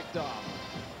ball picked off.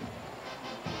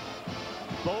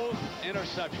 Both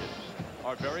interceptions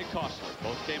are very costly.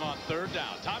 Both came on third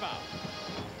down. Timeout.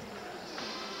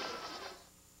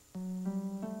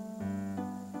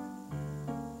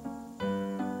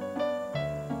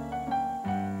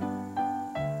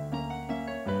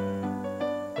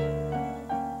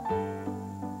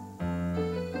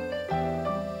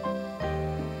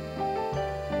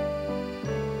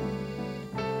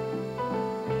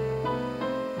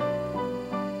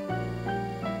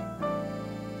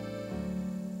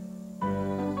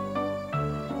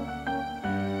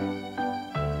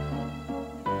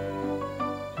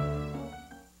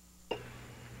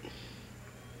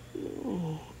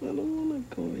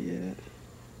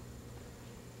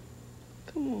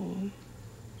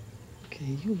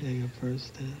 You hang up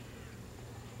first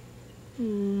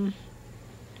then.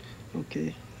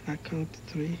 Okay, I count to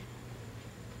 3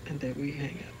 and then we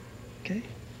hang up. Okay?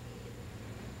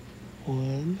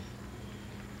 1,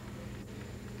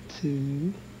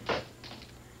 2.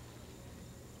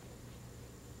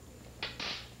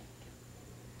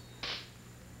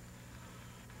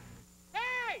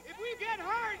 Hey, if we get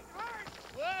hurt.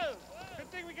 Whoa,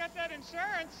 good thing we got that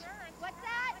insurance. What's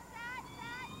that?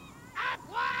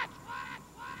 What?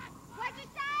 What'd you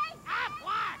say?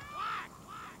 What?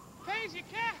 Pays you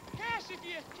cash if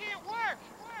you can't work.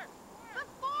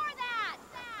 Before that.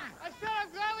 I said I'm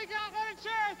glad we got that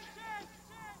insurance.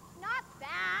 Not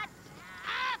that.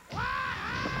 That.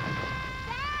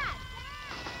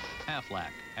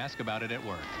 Aflac. Ask about it at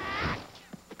work.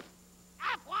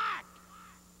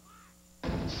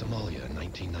 Somalia,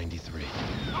 1993.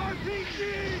 RPG!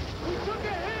 We took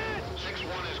a hit!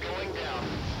 6-1 is going down.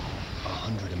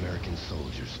 100 American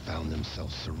soldiers found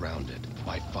themselves surrounded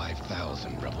by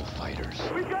 5,000 rebel fighters.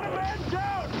 We got a man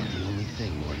down! The only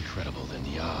thing more incredible than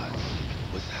the odds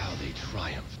was how they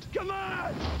triumphed. Come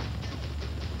on!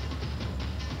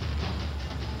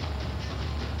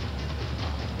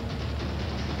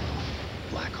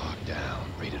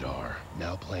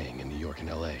 playing in New York and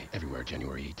L.A. everywhere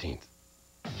January 18th.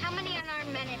 How many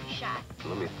unarmed men have you shot?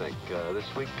 Let me think. This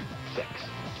week, 6.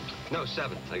 No,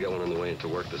 7. I got one on the way into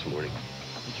work this morning.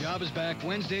 The Job is back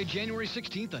Wednesday, January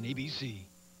 16th on ABC.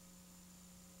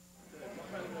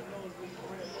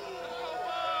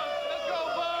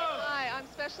 Hi, I'm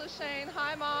Specialist Shane.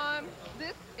 Hi, Mom.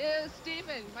 This is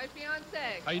Stephen, my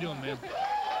fiance. How you doing, man?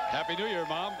 Happy New Year,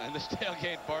 Mom. And this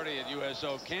tailgate party at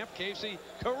USO Camp Casey,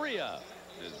 Korea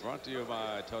is brought to you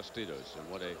by Tostitos. And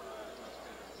what a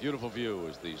beautiful view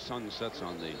as the sun sets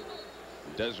on the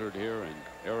desert here in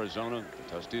Arizona.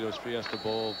 The Tostitos Fiesta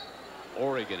Bowl,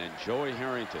 Oregon, and Joey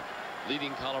Harrington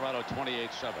leading Colorado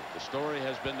 28-7. The story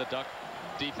has been the Duck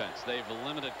defense. They've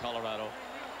limited Colorado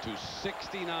to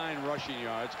 69 rushing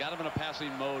yards, got them in a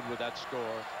passing mode with that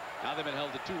score. Now they've been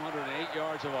held to 208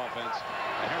 yards of offense.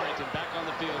 And Harrington back on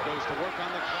the field, goes to work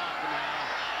on the clock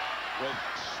now with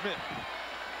Smith,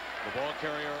 the ball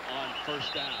carrier, on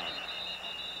first down.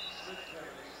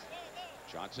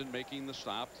 Johnson making the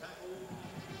stop.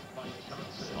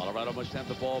 Colorado must have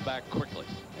the ball back quickly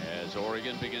as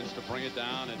Oregon begins to bring it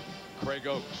down, and Craig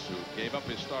Oaks, who gave up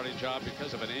his starting job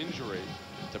because of an injury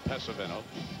to Pesavento,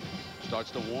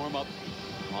 starts to warm up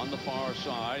on the far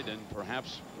side, and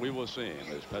perhaps we will see him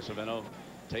as Pesavento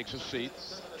takes a seat,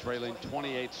 trailing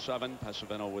 28-7.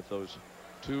 Pesavento with those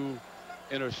 2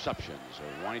 interceptions,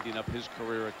 winding up his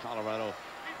career at Colorado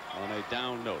on a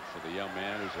down note for the young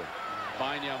man, who's a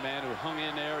fine young man who hung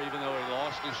in there even though he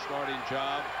lost his starting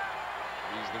job.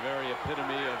 He's the very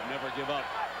epitome of never give up,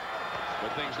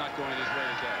 but things not going his way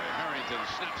today. Harrington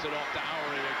snaps it off to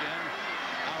Howery again.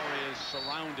 Howery is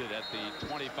surrounded at the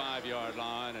 25-yard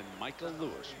line, and Michael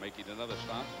Lewis making another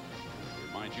stop.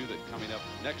 Remind you that coming up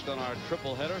next on our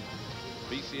triple header,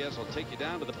 BCS will take you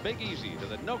down to the Big Easy, to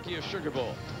the Nokia Sugar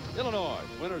Bowl. Illinois,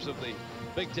 winners of the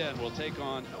Big Ten, will take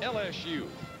on LSU,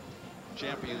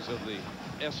 champions of the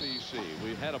SEC.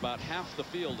 We've had about half the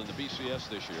field in the BCS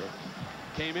this year.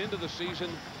 Came into the season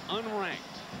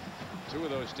unranked. 2 of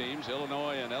those teams,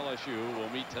 Illinois and LSU, will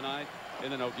meet tonight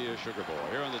in the Nokia Sugar Bowl.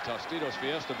 Here in the Tostitos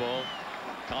Fiesta Bowl,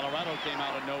 Colorado came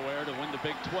out of nowhere to win the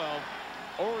Big 12.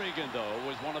 Oregon, though,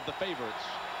 was one of the favorites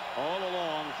all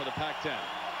along for the Pac-10.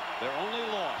 Their only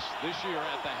loss this year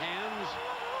at the hands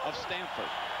of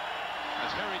Stanford.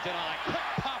 As Harrington on a quick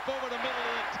pop over the middle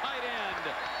of the tight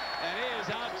end. And he is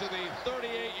out to the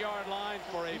 38-yard line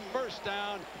for a first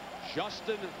down.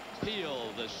 Justin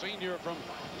Peel, the senior from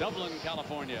Dublin,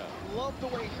 California. Love the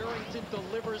way Harrington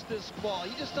delivers this ball.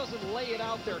 He just doesn't lay it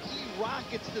out there. He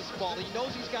rockets this ball. He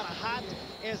knows he's got a hot.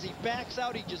 As he backs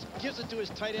out, he just gives it to his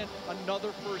tight end.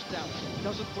 Another first down.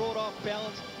 Doesn't throw it off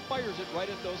balance. Fires it right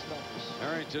at those numbers.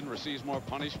 Harrington receives more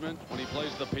punishment when he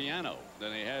plays the piano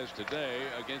than he has today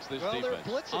against this defense.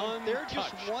 They're blitzing. They're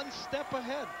just one step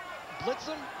ahead. Blitz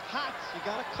them, hot. You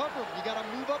got to cover them. You got to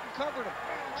move up and cover them.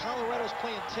 Colorado's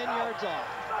playing 10 yards off.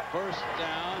 First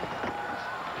down.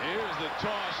 Here's the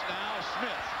toss now.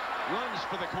 Smith runs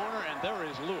for the corner, and there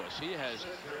is Lewis. He has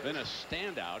been a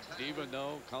standout, even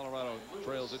though Colorado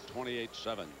trails at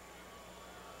 28-7.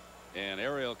 And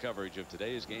aerial coverage of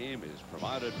today's game is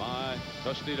provided by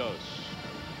Tostitos.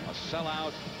 A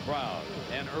sellout crowd,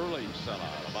 an early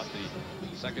sellout. About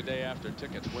the second day after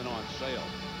tickets went on sale.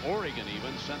 Oregon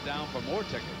even sent down for more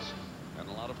tickets, and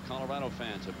a lot of Colorado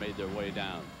fans have made their way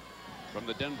down from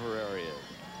the Denver area.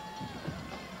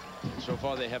 So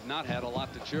far they have not had a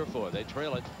lot to cheer for. They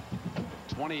trail it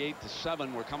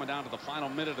 28-7. We're coming down to the final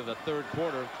minute of the third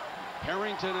quarter.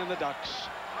 Harrington and the Ducks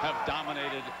have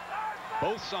dominated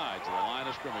both sides of the line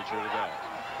of scrimmage here today.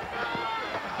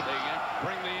 They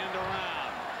bring the end around.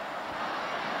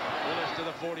 Willis to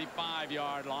the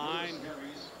 45-yard line,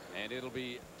 and it'll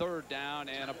be third down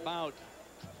and about,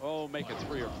 make it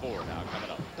 3 or 4 now coming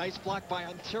up. Nice block by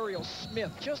Ontario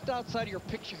Smith. Just outside of your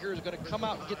picture here is going to come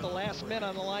out and get the last men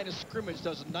on the line of scrimmage.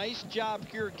 Does a nice job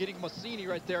here getting Massini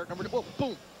right there. Number 2. Oh,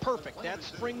 boom. Perfect. That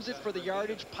springs it for the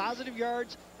yardage. Positive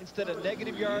yards instead of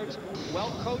negative yards.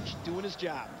 Well coached, doing his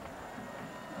job.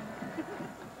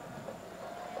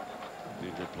 The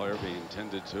injured player being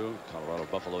tended to. Colorado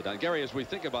Buffalo down. Gary, as we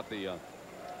think about the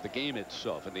game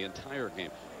itself and the entire game,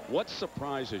 what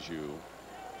surprises you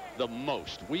the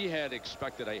most? We had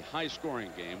expected a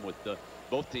high-scoring game with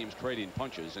both teams trading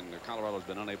punches, and Colorado's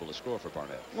been unable to score for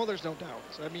Barnett. Well, there's no doubt.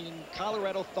 I mean,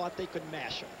 Colorado thought they could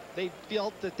mash them. They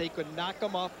felt that they could knock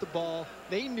them off the ball.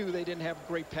 They knew they didn't have a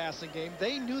great passing game.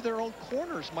 They knew their own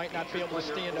corners might not be able to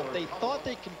stand up. They thought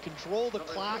they can control the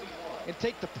clock and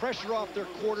take the pressure off their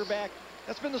quarterback.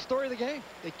 That's been the story of the game.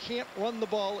 They can't run the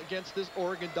ball against this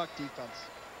Oregon Duck defense.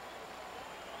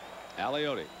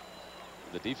 Aliotti,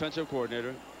 the defensive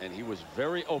coordinator, and he was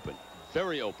very open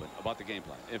very open about the game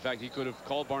plan. In fact, he could have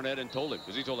called Barnett and told him,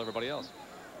 because he told everybody else.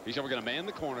 He said, we're going to man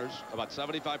the corners about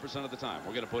 75% of the time.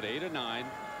 We're going to put 8 or 9,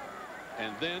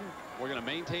 and then we're going to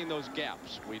maintain those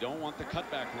gaps. We don't want the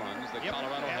cutback runs that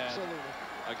Colorado had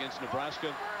against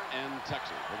Nebraska and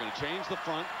Texas. We're going to change the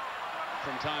front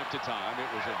from time to time.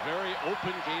 It was a very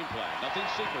open game plan, nothing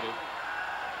secretive.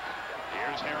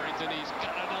 Here's Harrington. He's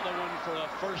got another one for a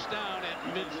first down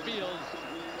at midfield.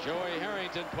 Joey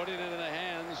Harrington putting it in the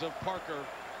hands of Parker.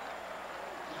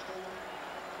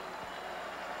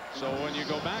 So when you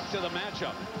go back to the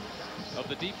matchup of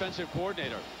the defensive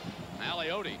coordinator,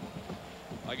 Aliotti,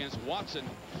 against Watson,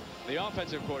 the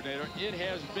offensive coordinator, it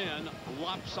has been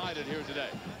lopsided here today.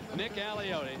 Nick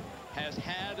Aliotti has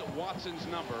had Watson's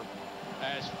number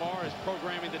as far as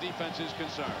programming the defense is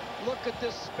concerned. Look at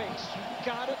this space. You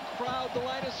got to crowd the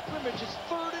line of scrimmage. It's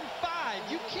 3rd and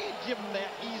 5. You can't give him that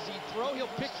easy throw. He'll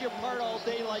pick you apart all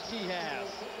day like he has.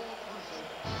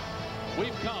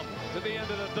 We've come to the end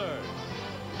of the 3rd.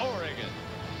 Oregon,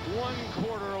 1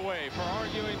 quarter away for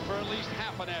arguing for at least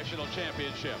half a national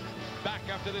championship. Back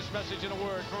after this message and a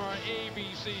word from our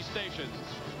ABC stations.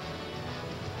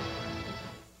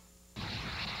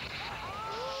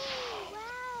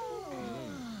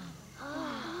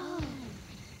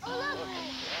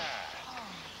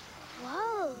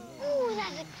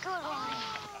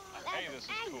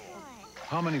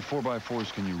 How many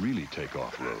 4x4s can you really take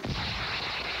off-road?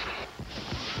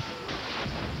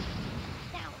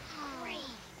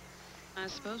 I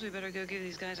suppose we better go give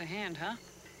these guys a hand, huh?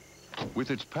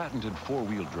 With its patented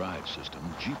 4-wheel drive system,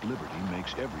 Jeep Liberty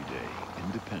makes every day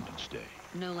Independence Day.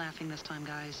 No laughing this time,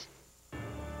 guys.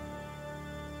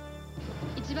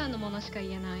 一番のものしか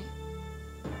言えない。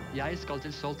Jeg skal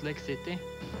til Salt Lake City.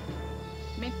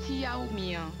 Метия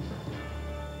умия.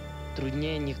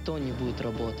 Труднее никто не будет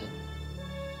работать.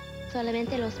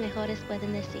 Solamente los mejores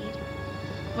pueden decir.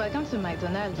 Welcome to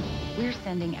McDonald's. We're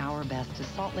sending our best to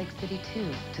Salt Lake City,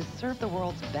 too, to serve the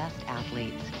world's best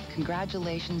athletes.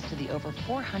 Congratulations to the over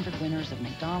 400 winners of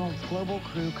McDonald's Global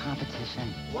Crew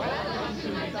Competition. Welcome to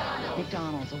McDonald's.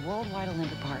 McDonald's, a worldwide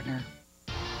Olympic partner.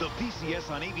 The BCS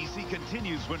on ABC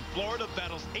continues when Florida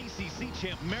battles ACC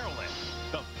champ Maryland.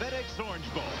 The FedEx Orange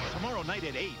Bowl, tomorrow night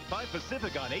at 8, 5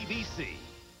 Pacific on ABC.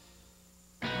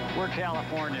 We're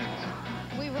Californians.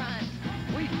 We run.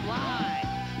 We fly.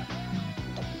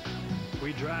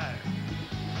 We drive.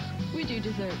 We do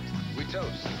dessert. We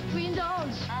toast. We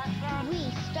indulge.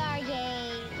 We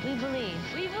stargaze. We believe.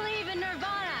 We believe in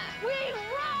Nirvana. We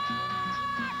rock!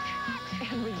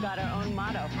 And we've got our own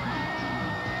motto.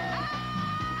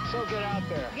 So get out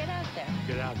there. Get out there.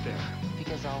 Get out there.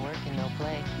 Because all work and no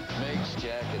play Makes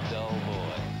Jack a dull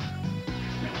boy.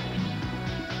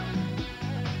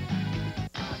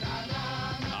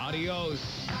 Adios.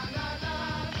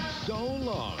 So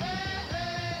long.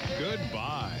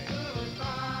 Goodbye.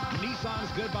 Nissan's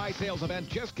Goodbye sales event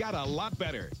just got a lot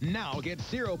better. Now get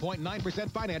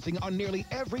 0.9% financing on nearly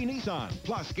every Nissan.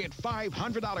 Plus, get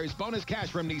 $500 bonus cash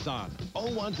from Nissan.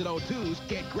 01s and 02s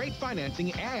get great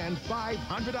financing and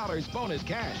 $500 bonus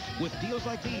cash. With deals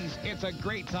like these, it's a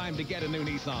great time to get a new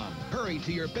Nissan. Hurry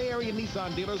to your Bay Area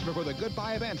Nissan dealers before the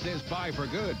Goodbye event says buy for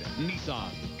good.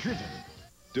 Nissan. Driven.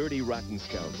 Dirty Rotten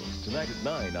Scoundrels, tonight at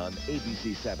 9 on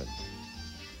ABC 7.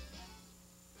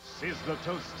 This is the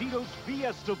Tostitos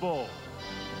Fiesta Bowl.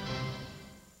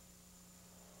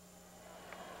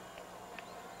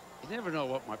 You never know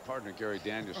what my partner Gary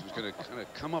Daniels is going to kind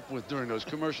of come up with during those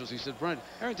commercials. He said, Brent,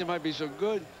 Harrington might be so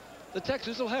good, the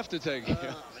Texans will have to take him.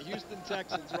 The Houston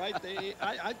Texans, right?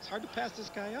 It's hard to pass this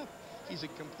guy up. He's in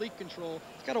complete control.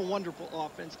 He's got a wonderful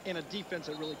offense and a defense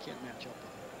that really can't match up with him.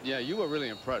 Yeah, you were really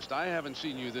impressed. I haven't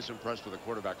seen you this impressed with a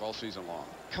quarterback all season long.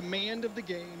 Command of the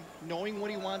game, knowing what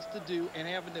he wants to do, and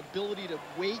having the ability to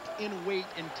wait and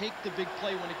take the big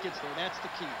play when it gets there. That's the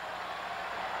key.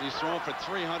 He's thrown for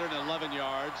 311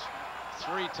 yards,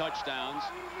 3 touchdowns,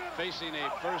 facing a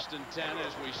 1st and 10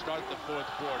 as we start the 4th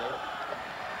quarter.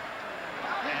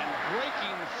 And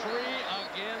breaking free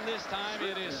again this time,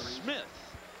 it is Smith.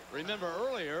 Remember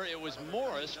earlier, it was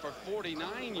Morris for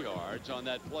 49 yards on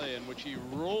that play in which he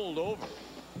rolled over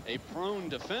a prone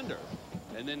defender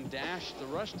and then dashed the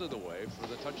rest of the way for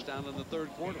the touchdown in the 3rd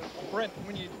quarter. Brent,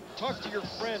 when you talk to your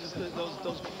friends,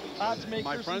 those odds makers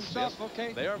my friends, and stuff, yes,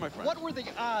 okay? They are my friends. What were the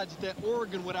odds that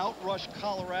Oregon would outrush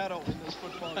Colorado in this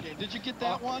football game? Did you get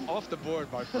that one? Off the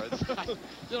board, my friends.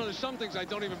 You know, there's some things I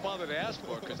don't even bother to ask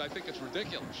for because I think it's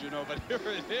ridiculous, you know, but here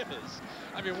it is.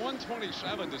 I mean,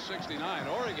 127 to 69.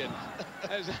 Oregon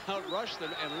has outrushed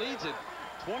them and leads it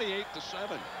 28 to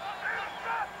 7.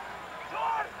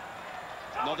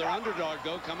 Another underdog,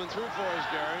 though, coming through for us,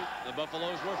 Gary. The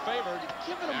Buffaloes were favored.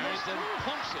 Harrington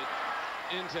pumps it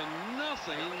into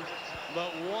nothing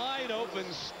but wide open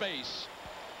space.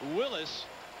 Willis,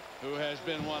 who has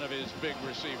been one of his big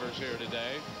receivers here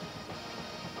today.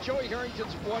 Joey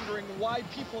Harrington's wondering why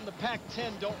people in the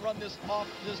Pac-10 don't run this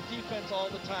defense all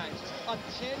the time. A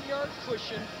 10-yard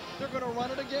cushion, they're going to run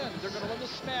it again. They're going to run the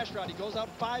smash route. He goes out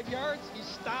 5 yards, he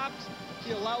stops,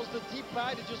 he allows the deep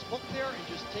guy to just hook there and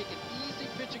just take an easy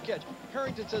pitch and catch.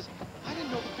 Harrington says, I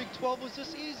didn't know the Big 12 was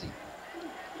this easy.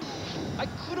 I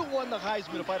could have won the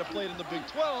Heisman if I'd have played in the Big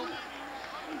 12.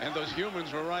 And those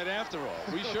humans were right after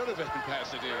all. We should have been in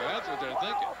Pasadena. That's what they're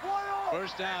thinking.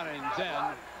 First down and 10.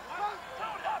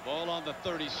 Ball on the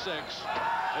 36.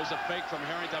 There's a fake from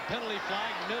Harrington. Penalty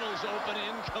flag. Middle's open,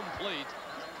 incomplete.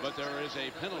 But there is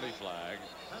a penalty flag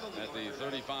at the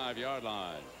 35-yard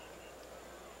line.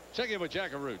 Check in with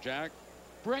Jackaroo. Jack.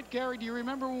 Brent, Gary, do you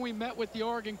remember when we met with the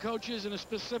Oregon coaches and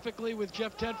specifically with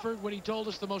Jeff Tedford when he told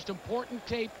us the most important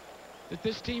tape that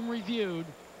this team reviewed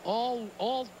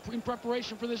all in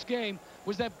preparation for this game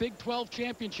was that Big 12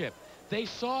 championship? They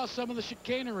saw some of the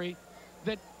chicanery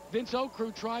that Vince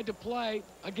Okru tried to play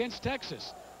against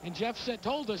Texas. And Jeff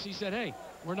told us, he said, hey,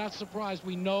 we're not surprised.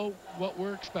 We know what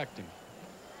we're expecting.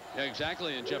 Yeah,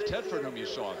 exactly. And Jeff Tedford, whom you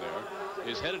saw there,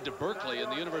 is headed to Berkeley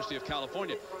and the University of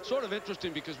California. Sort of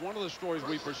interesting because one of the stories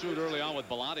we pursued early on with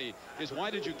Bellotti is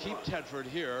why did you keep Tedford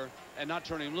here and not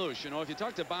turn him loose? You know, if you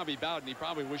talk to Bobby Bowden, he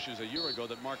probably wishes a year ago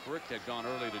that Mark Richt had gone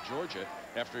early to Georgia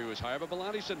after he was hired. But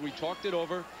Bellotti said we talked it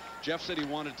over. Jeff said he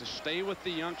wanted to stay with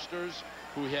the youngsters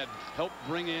who he had helped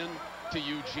bring in to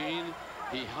Eugene.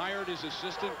 He hired his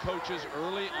assistant coaches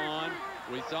early on.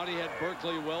 We thought he had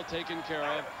Berkeley well taken care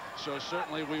of. So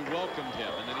certainly we welcomed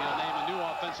him. And then he'll name a new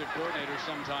offensive coordinator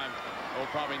sometime,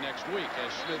 probably next week,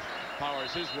 as Smith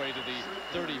powers his way to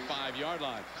the 35-yard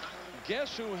line.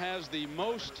 Guess who has the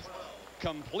most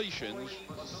completions,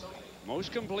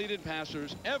 most completed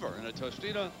passers ever in a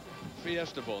Tostita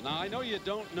Fiesta Bowl? Now, I know you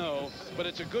don't know, but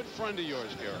it's a good friend of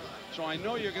yours, Gary. So I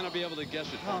know you're going to be able to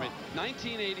guess it for me.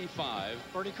 1985.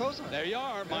 Bernie Kosar. There you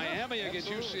are. Miami against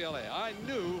UCLA. I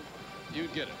knew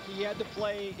you'd get it. He had to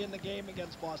play in the game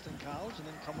against Boston College and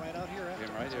then come right out here after.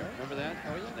 Came right here. Remember that?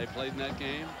 Oh, yeah. They played in that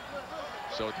game.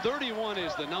 So 31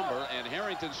 is the number, and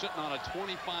Harrington's sitting on a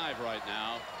 25 right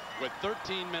now with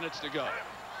 13 minutes to go.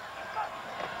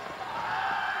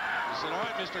 He said, all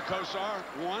right, Mr. Kosar,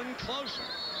 one closer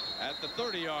at the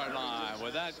 30-yard line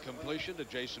with that completion to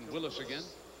Jason Willis again.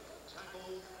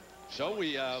 So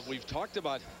we've talked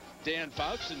about Dan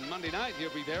Fouts, and Monday night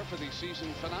he'll be there for the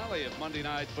season finale of Monday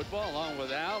Night Football along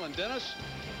with Al and Dennis.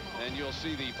 And you'll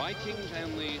see the Vikings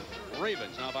and the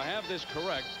Ravens. Now, if I have this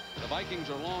correct, the Vikings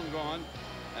are long gone,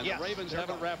 and the Ravens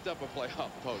haven't wrapped up a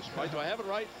playoff post, right? Do I have it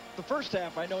right? The first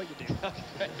half, I know you do.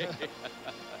 Okay.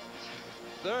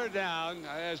 Third down.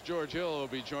 I asked George Hill, who will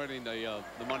be joining the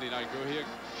Monday night crew. He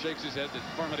shakes his head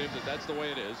affirmative that that's the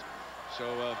way it is.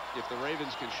 So if the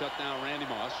Ravens can shut down Randy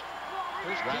Moss,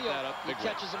 wrap that up. He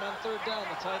catches him on third down,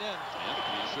 the tight end.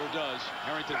 Yeah, he sure does.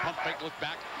 Harrington pump fake, look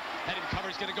back. Had him covered.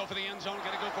 He's going to go for the end zone.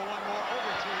 Going to go for one more.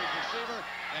 Overthrew his receiver.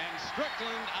 And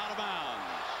Strickland out of bounds.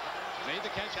 Made the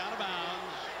catch out of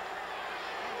bounds.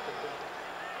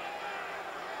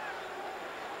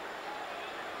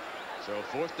 So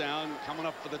fourth down coming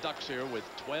up for the Ducks here with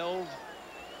 12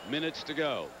 minutes to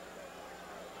go.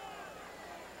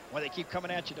 Well, they keep coming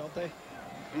at you, don't they?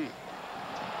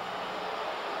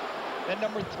 That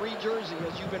number 3 jersey,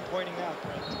 as you've been pointing out,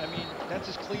 Brent, I mean, that's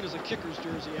as clean as a kicker's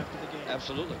jersey after the game.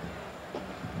 Absolutely.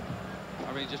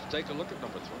 I mean, just take a look at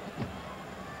number 3.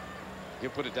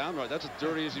 He'll put it down right. That's as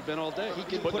dirty as he's been all day. He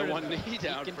can put put the one knee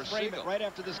down he can for frame Siegel. it right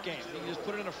after this game. He can just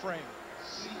put it in a frame.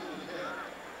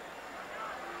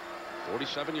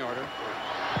 47-yarder.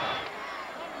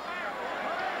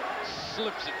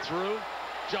 Slips it through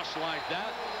just like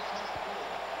that.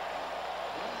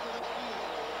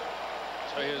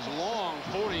 So his long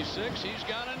 46, he's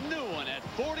got a new one at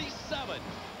 47.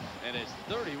 And it's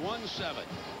 31-7.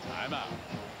 Timeout.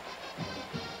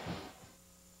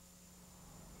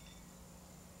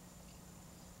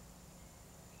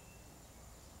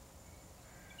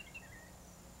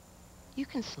 You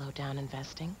can slow down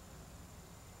investing.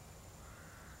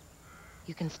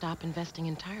 You can stop investing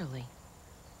entirely.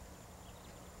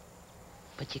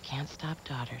 But you can't stop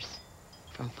daughters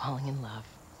from falling in love.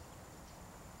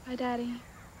 Hi, Daddy.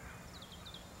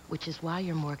 Which is why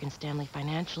your Morgan Stanley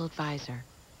financial advisor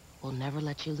will never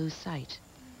let you lose sight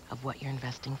of what you're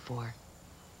investing for.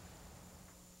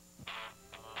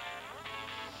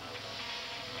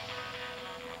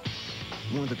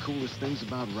 One of the coolest things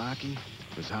about Rocky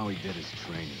was how he did his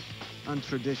training.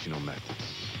 untraditional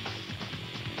methods.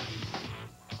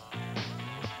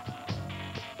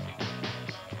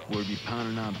 We'd be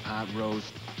pounding on pot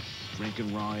roast,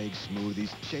 drinking raw egg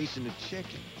smoothies, chasing the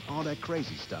chicken, all that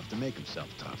crazy stuff to make himself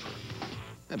tougher.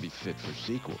 That'd be fit for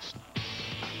sequels.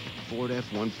 Ford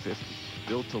F-150,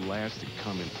 built to last and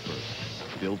come in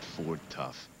first. Built Ford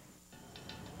tough.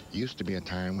 Used to be a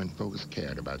time when folks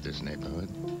cared about this neighborhood.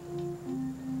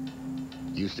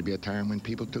 Used to be a time when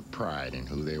people took pride in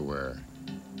who they were.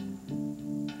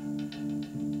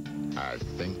 I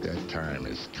think that time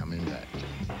is coming back.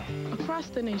 Across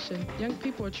the nation, young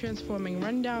people are transforming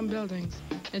rundown buildings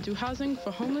into housing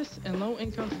for homeless and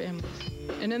low-income families.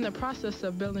 And in the process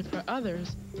of building for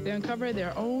others, they uncover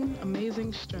their own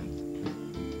amazing strength.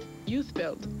 Youth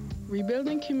Build,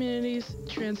 rebuilding communities,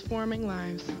 transforming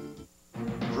lives.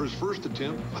 For his first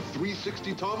attempt, a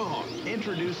 360 tomahawk.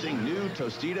 Introducing new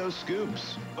Tostitos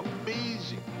scoops.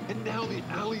 Amazing. And now the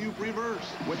alley-oop reverse.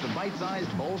 With the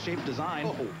bite-sized bowl-shaped design.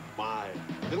 Oh, my.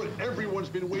 And what everyone's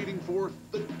been waiting for,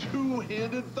 the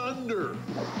two-handed thunder.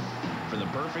 For the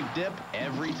perfect dip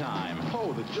every time.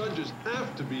 Oh, the judges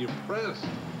have to be impressed.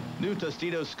 New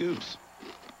Tostitos scoops.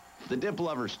 The dip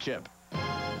lover's chip.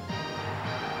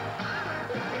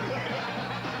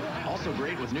 Also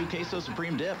great with new Queso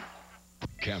Supreme dip.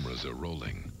 Cameras are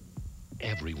rolling.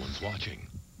 Everyone's watching.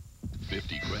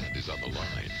 50 grand is on the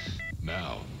line.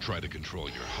 Now, try to control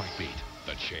your heartbeat.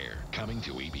 The Chair, coming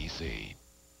to ABC.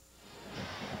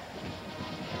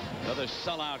 Another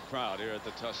sellout crowd here at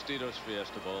the Tostitos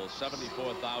Fiesta Bowl.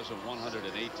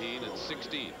 74,118 and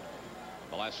 16.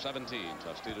 The last 17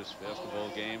 Tostitos Fiesta Bowl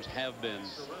games have been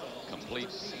complete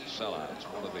sellouts.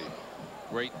 One of the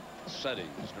great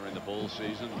settings during the bowl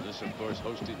season. This, of course,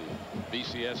 hosting the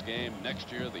BCS game.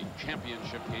 Next year, the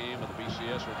championship game of the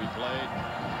BCS will be played.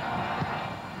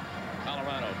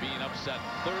 Colorado being upset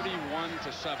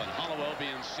 31-7. Hollowell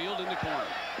being sealed in the corner.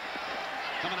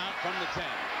 Coming out from the 10.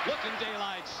 Looking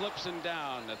daylight, slips him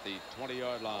down at the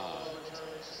 20-yard line.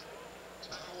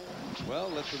 Well,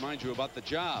 let's remind you about the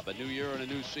job. A new year and a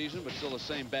new season, but still the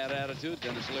same bad attitude.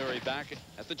 Dennis Leary back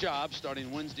at the job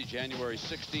starting Wednesday, January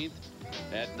 16th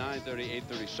at 9:30,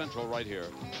 8:30 Central right here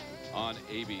on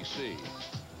ABC.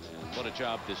 And what a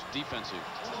job this defensive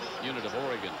unit of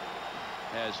Oregon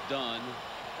has done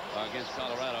against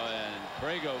Colorado. And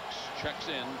Craig Oaks checks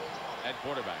in at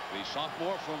quarterback. The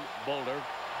sophomore from Boulder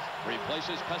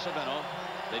replaces Pesavento.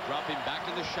 They drop him back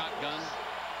in the shotgun.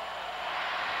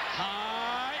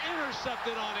 High,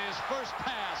 intercepted on his first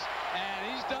pass, and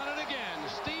he's done it again.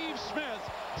 Steve Smith,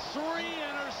 3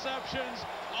 interceptions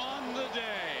on the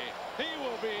day. He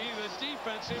will be the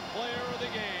defensive player of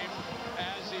the game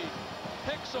as he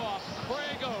picks off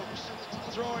Craig Oaks,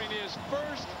 throwing his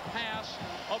first pass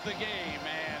of the game.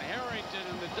 And Harrington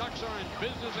and the Ducks are in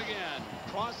business again.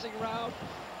 Crossing route.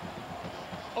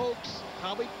 Oaks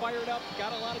probably fired up,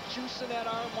 got a lot of juice in that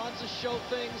arm, wants to show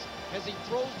things. As he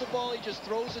throws the ball, he just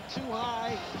throws it too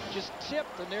high, just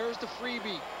tipped, and there's the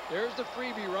freebie. There's the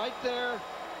freebie right there.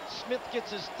 Smith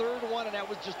gets his third one, and that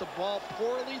was just a ball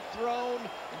poorly thrown,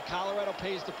 and Colorado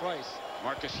pays the price.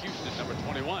 Marcus Houston, number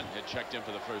 21, had checked in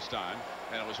for the first time,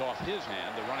 and it was off his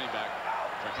hand, the running back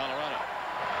for Colorado.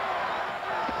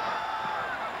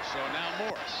 So now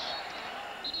Morris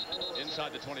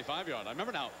inside the 25-yard line.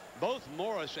 Remember now, both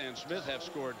Morris and Smith have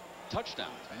scored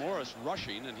touchdowns. Morris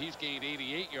rushing, and he's gained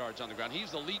 88 yards on the ground.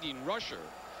 He's the leading rusher.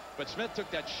 But Smith took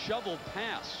that shovel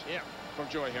pass from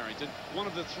Joey Harrington, one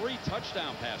of the 3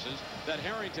 touchdown passes that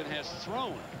Harrington has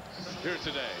thrown here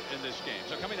today in this game.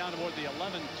 So coming down toward the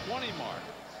 11-20 mark,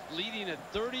 leading at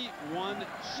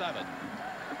 31-7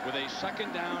 with a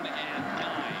 2nd down and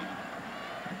 9.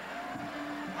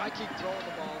 I keep throwing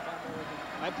the ball if I'm Oregon.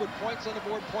 I put points on the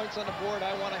board, points on the board.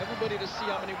 I want everybody to see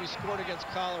how many we scored against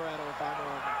Colorado if I'm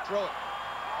Oregon. Throw it.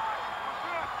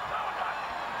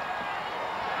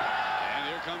 And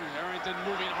here comes Harrington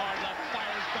moving hard left,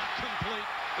 fires back complete.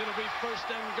 It'll be 1st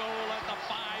and goal at the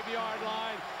 5-yard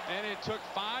line. And it took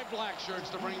 5 black shirts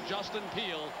to bring Justin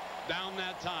Peele down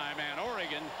that time. And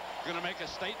Oregon going to make a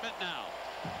statement now.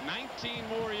 19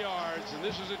 more yards, and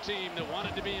this is a team that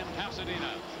wanted to be in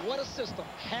Pasadena. What a system.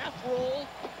 Half roll,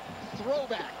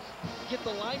 throwback. Get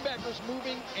the linebackers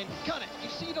moving and gun it. You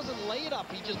see he doesn't lay it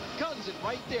up. He just guns it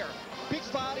right there. Big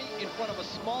body in front of a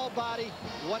small body.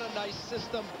 What a nice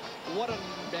system. What a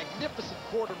magnificent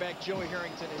quarterback Joey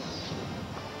Harrington is.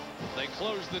 They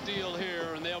close the deal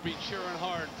here, and they'll be cheering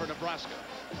hard for Nebraska.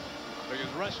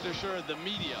 Because rest assured, the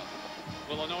media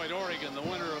will anoint Oregon the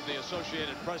winner of the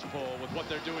Associated Press poll with what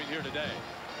they're doing here today.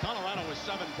 Colorado with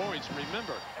 7 points.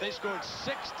 Remember, they scored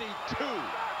 62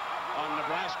 on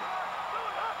Nebraska.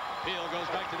 Peel goes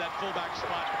back to that fullback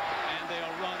spot, and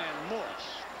they'll run, and Morris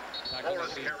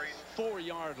tackles the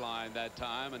 4-yard line that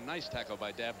time. A nice tackle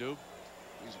by Dabdoob.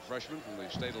 He's a freshman from the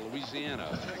state of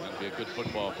Louisiana. Going to be a good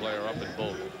football player up in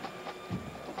Bolton.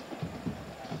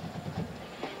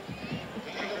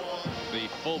 The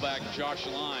fullback, Josh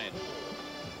Line,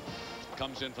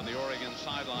 comes in from the Oregon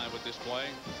sideline with this play.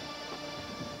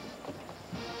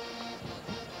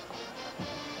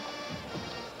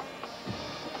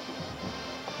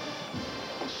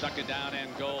 Second down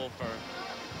and goal for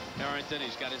Harrington.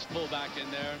 He's got his fullback in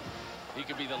there. He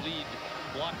could be the lead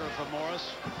blocker for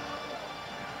Morris.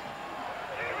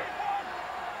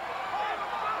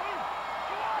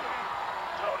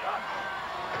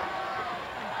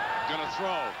 Gonna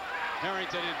throw.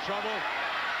 Harrington in trouble.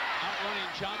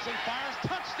 Outrunning Johnson. Fires.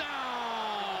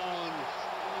 Touchdown!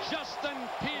 Justin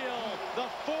Peel, the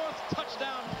 4th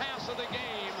touchdown pass of the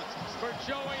game for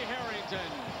Joey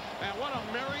Harrington. And what a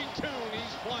merry tune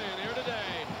he's playing here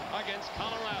today against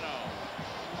Colorado.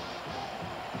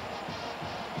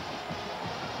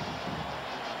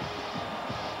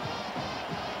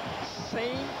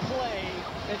 Same play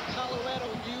that Colorado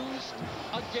used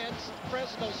against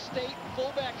Fresno State.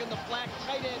 Fullback in the flat,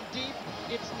 tight end deep.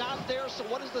 It's not there, so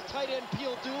what does the tight end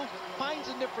Peel do? Finds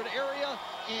a different area,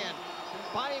 and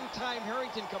buying time,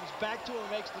 Harrington comes back to him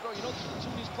and makes the throw. You know what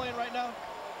tune he's playing right now?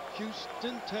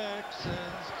 Houston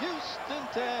Texans, Houston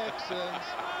Texans.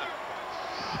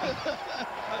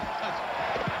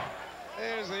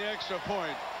 There's the extra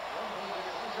point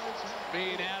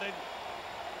being added.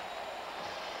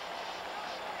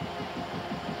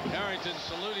 Harrington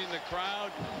saluting the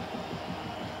crowd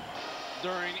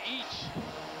during each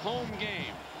home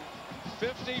game.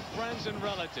 50 friends and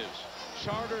relatives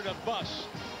chartered a bus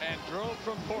and drove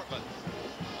from Portland.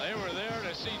 They were there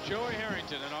to see Joey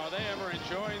Harrington, and are they ever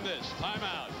enjoying this?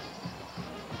 Timeout.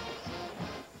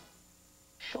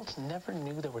 Schultz never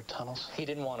knew there were tunnels. He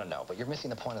didn't want to know, but you're missing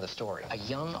the point of the story. A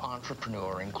young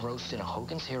entrepreneur engrossed in a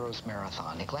Hogan's Heroes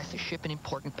marathon neglects to ship an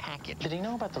important package. Did he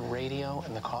know about the radio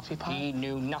and the coffee pot? He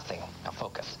knew nothing. Now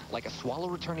focus. Like a swallow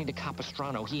returning to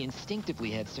Capistrano, he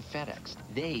instinctively heads to FedEx.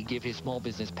 They give his small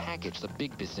business package the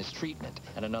big business treatment.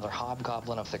 And another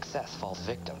hobgoblin of success falls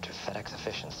victim to FedEx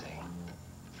efficiency.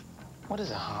 What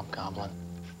is a hobgoblin?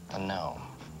 A gnome.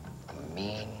 A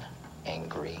mean,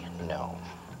 angry gnome.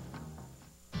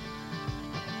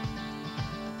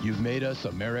 You've made us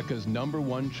America's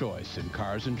 #1 choice in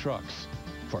cars and trucks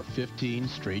for 15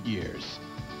 straight years.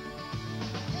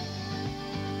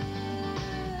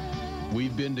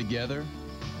 We've been together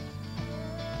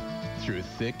through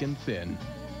thick and thin,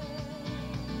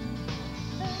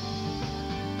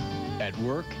 at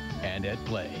work and at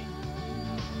play.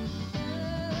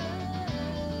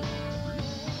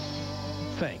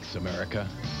 Thanks, America.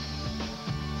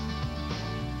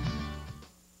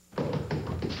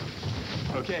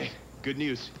 Okay, good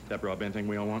news. That broadband thing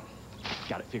we all want?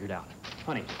 Got it figured out.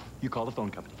 Honey, you call the phone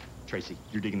company. Tracy,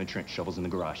 you're digging the trench, shovels in the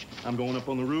garage. I'm going up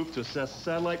on the roof to assess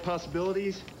satellite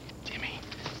possibilities. Timmy,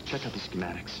 check out the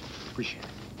schematics. Appreciate it.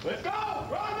 Let's go!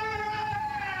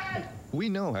 Broadband! We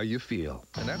know how you feel,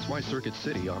 and that's why Circuit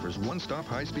City offers one-stop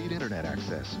high-speed internet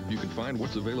access. You can find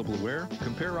what's available where,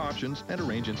 compare options, and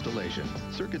arrange installation.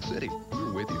 Circuit City,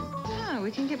 we're with you. Yeah,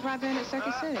 we can get broadband at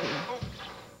Circuit City.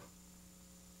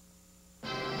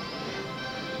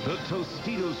 The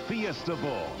Tostitos Fiesta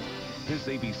Bowl is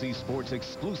ABC Sports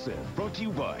exclusive, brought to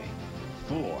you by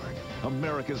Ford,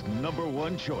 America's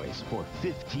 #1 choice for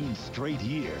 15 straight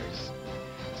years.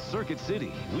 Circuit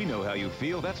City, we know how you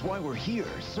feel. That's why we're here.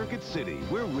 Circuit City,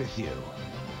 we're with you.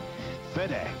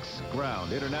 FedEx,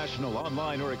 ground, international,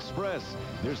 online, or express.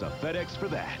 There's a FedEx for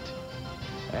that.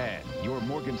 And your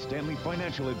Morgan Stanley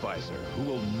financial advisor, who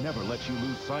will never let you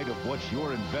lose sight of what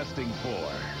you're investing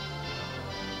for.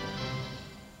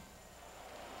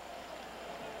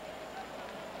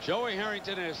 Joey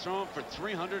Harrington has thrown for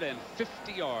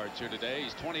 350 yards here today.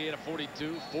 He's 28 of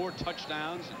 42, 4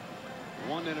 touchdowns,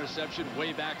 1 interception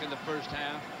way back in the first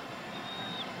half.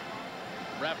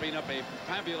 Wrapping up a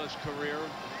fabulous career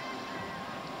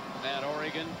at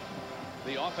Oregon.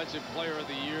 The offensive player of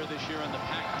the year this year in the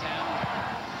Pac-10.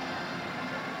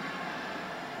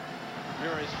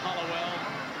 Here is Hollowell.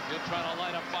 He'll try to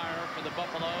light a fire for the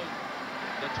Buffaloes.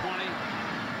 The 20.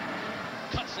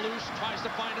 Cuts loose, tries to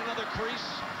find another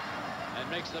crease, and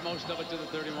makes the most of it to the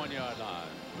 31-yard line.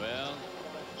 Well,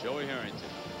 Joey Harrington,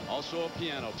 also a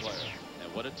piano player.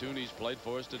 And what a tune he's played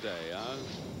for us today, huh?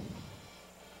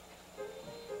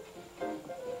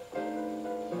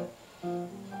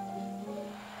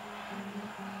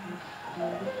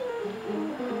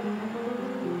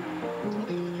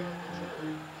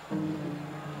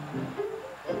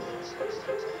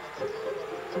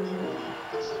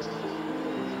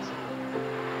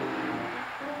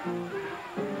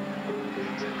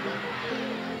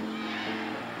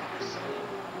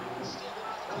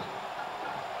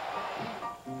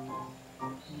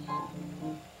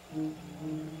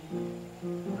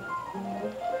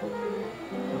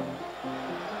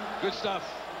 stuff.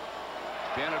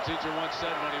 Piano teacher once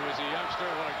said when he was a youngster,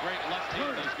 what a great left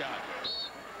hand he's got.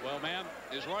 Well, man,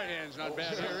 his right hand's not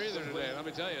bad here either today. Let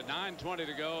me tell you, 9:20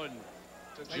 to go, and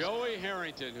Joey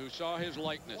Harrington, who saw his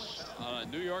likeness on a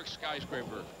New York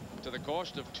skyscraper to the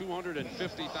cost of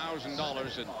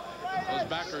 $250,000, and those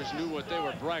backers knew what they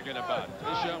were bragging about.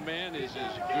 This young man is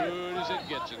as good as it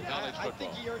gets in college football. I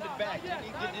think he earned it back. Didn't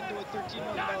he get into a $13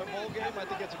 million bowl game? I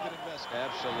think that's a good investment.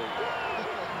 Absolutely.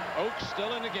 Oaks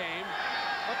still in the game.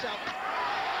 Watch out.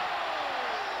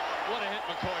 What a hit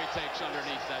McCoy takes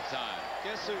underneath that time.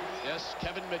 Guess who? Yes,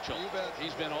 Kevin Mitchell. You bet.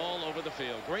 He's been all over the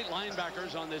field. Great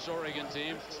linebackers on this Oregon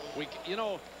team. You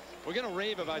know, we're going to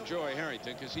rave about Joey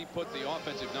Harrington because he put the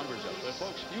offensive numbers up. But,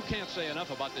 folks, you can't say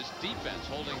enough about this defense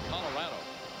holding Colorado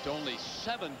to only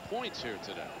 7 points here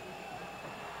today.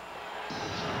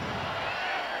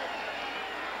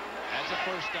 That's a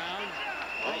first down.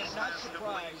 I am not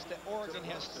surprised that Oregon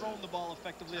has thrown the ball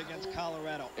effectively against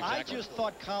Colorado. Exactly. I just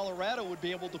thought Colorado would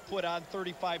be able to put on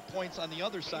 35 points on the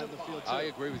other side of the field, too. I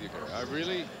agree with you, Gary. I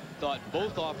really thought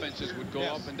both offenses would go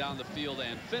up and down the field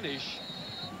and finish.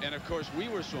 And, of course, we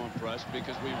were so impressed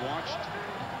because we watched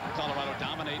Colorado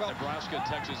dominate Nebraska and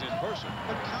Texas in person.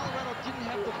 But Colorado didn't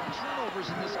have the turnovers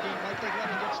in this game like they had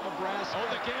against Nebraska. Oh,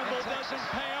 the gamble doesn't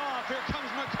pay off. Here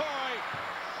comes McCoy.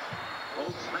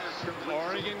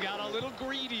 Oregon got a little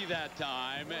greedy that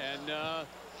time, and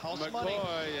House McCoy, money.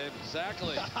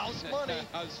 Exactly. House money.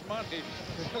 House money.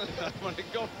 I'm going to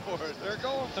go for it. They're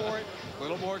going for it. A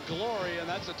little more glory, and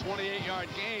that's a 28-yard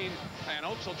gain. And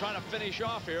Oaks will try to finish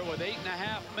off here with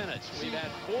 8.5 minutes. We've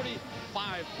had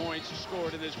 45 points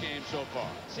scored in this game so far.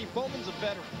 See, Bowman's a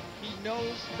veteran. He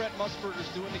knows Brent Musburger's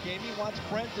doing the game. He wants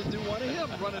Brent to do one of him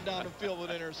running down the field with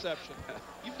an interception.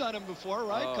 You've done him before,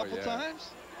 right? Oh, a couple yeah.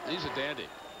 times? He's a dandy.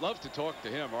 Love to talk to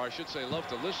him, or I should say love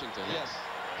to listen to him. Yes.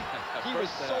 He was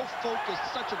so focused,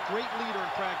 such a great leader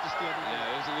in practice the other day.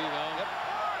 Yeah, isn't he, though? Yep.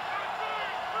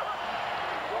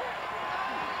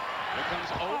 Here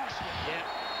comes Oaks.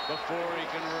 Before he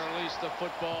can release the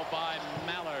football by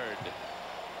Mallard.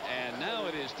 And now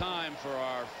it is time for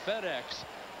our FedEx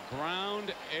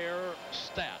ground air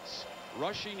stats.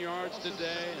 Rushing yards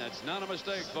today. That's not a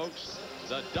mistake, folks.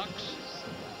 The Ducks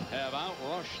have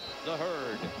outrushed the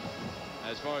herd.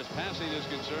 As far as passing is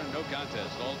concerned, no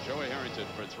contest. All Joey Harrington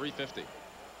for 350.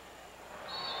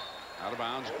 Out of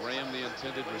bounds. Graham, the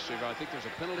intended receiver. I think there's a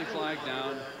penalty flag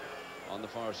down on the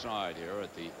far side here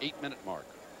at the 8-minute mark.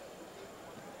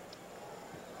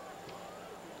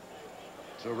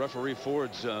 So referee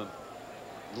Ford's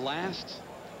last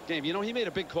game. You know, he made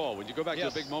a big call. When you go back to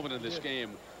a big moment in this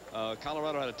game,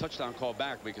 Colorado had a touchdown call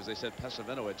back because they said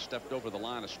Pesavento had stepped over the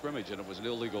line of scrimmage and it was an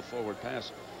illegal forward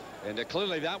pass. And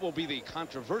clearly that will be the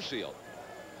controversial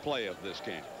play of this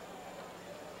game.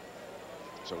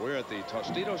 So we're at the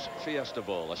Tostitos Fiesta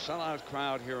Bowl, a sellout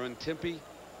crowd here in Tempe,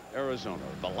 Arizona.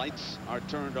 The lights are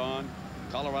turned on.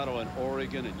 Colorado and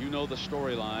Oregon, and you know the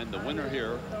storyline. The winner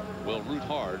here will root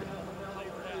hard.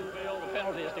 The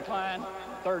penalty is declined.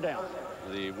 Third down.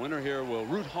 The winner here will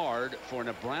root hard for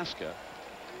Nebraska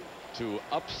to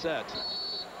upset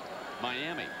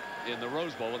Miami in the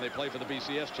Rose Bowl when they play for the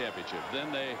BCS Championship.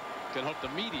 Then they can hope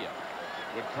the media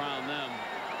would crown them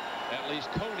at least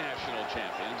co-national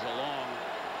champions along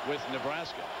with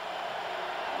Nebraska.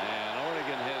 And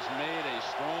Oregon has made a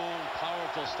strong,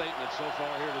 powerful statement so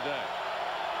far here today.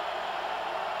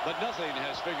 But nothing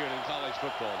has figured in college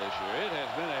football this year. It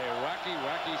has been a wacky,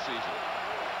 wacky season.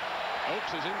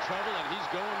 Oaks is in trouble and he's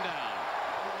going down.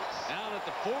 Down at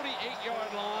the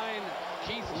 48-yard line,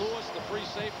 Keith Lewis, the free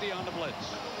safety on the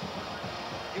blitz.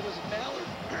 It was Mallard,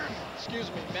 excuse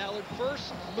me, Mallard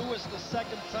first, Lewis the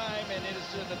second time, and it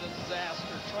has been a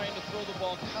disaster trying to throw the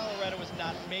ball. Colorado is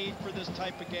not made for this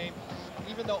type of game.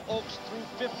 Even though Oaks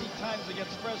threw 50 times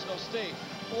against Fresno State,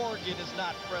 Oregon is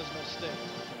not Fresno State.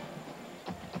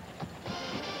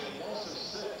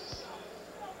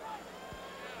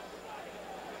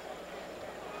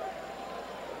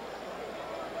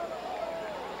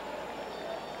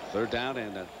 Third down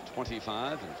and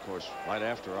 25, and of course right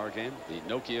after our game, the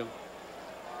Nokia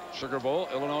Sugar Bowl,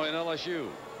 Illinois and LSU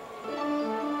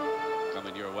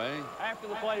coming your way. After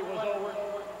the play was over,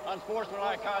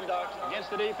 unsportsmanlike conduct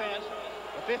against the defense,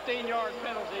 a 15-yard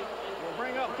penalty will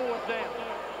bring up fourth down.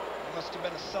 It must have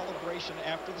been a celebration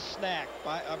after the sack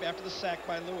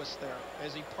by Lewis there,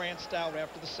 as he pranced out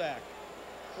after the sack.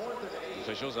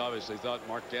 Officials obviously thought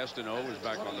Mark Gastineau was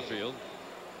back on the field.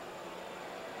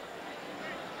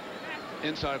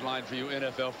 Inside line for you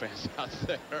NFL fans out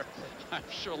there. I'm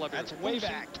sure Levy That's way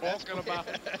back. Talking about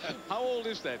how old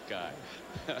is that guy?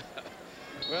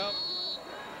 Well,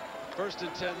 First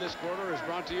and 10 this quarter is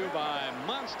brought to you by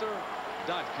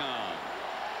Monster.com.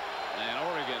 And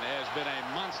Oregon has been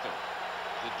a monster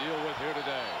to deal with here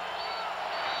today.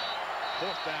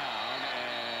 Fourth down,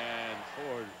 and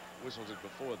Ford whistles it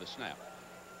before the snap.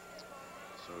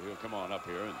 So he'll come on up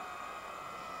here and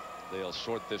they'll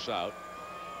sort this out.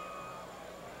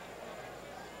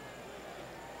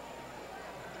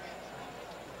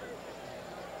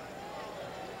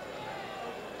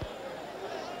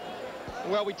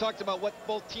 Well, we talked about what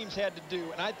both teams had to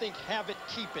do, and I think have it,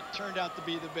 keep it turned out to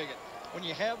be the biggest. When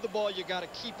you have the ball, you got to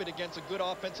keep it against a good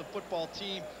offensive football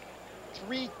team.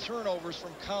 3 turnovers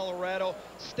from Colorado.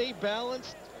 Stay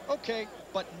balanced, okay,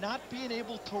 but not being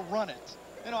able to run it.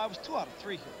 You know, I was 2 out of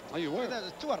 3 here. Oh, you were?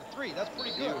 2 out of 3. That's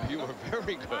pretty good. You were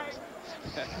very good.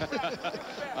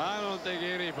 I don't think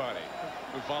anybody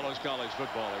who follows college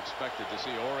football expected to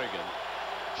see Oregon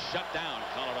shut down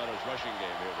Colorado's rushing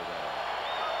game here today.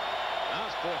 Now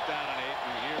it's 4th down and 8,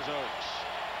 and here's Oaks.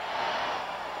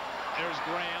 There's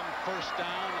Graham, first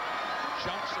down,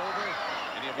 jumps over,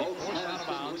 and he'll be forced out of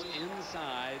bounds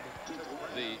inside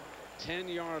the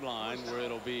 10-yard line, where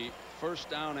it'll be first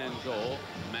down and goal.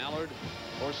 Mallard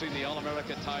forcing the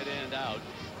All-America tight end out.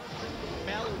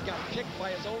 Mallard got picked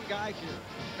by his own guy here,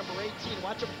 number 18.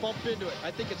 Watch him bump into it.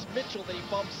 I think it's Mitchell that he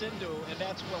bumps into, and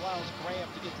that's what allows Graham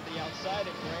to get to the outside,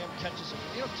 and Graham catches him.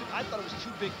 You know, I thought it was 2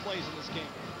 big plays in this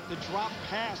game. The drop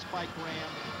pass by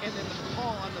Graham, and then the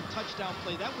call on the touchdown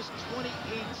play. That was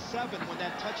 28-7 when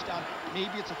that touchdown.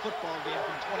 Maybe it's a football game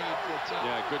from 28-14.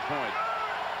 Yeah, good point.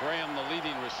 Graham, the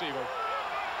leading receiver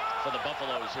for the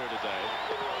Buffaloes here today.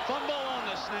 Fumble on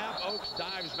the snap. Oaks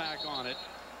dives back on it,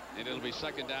 and it'll be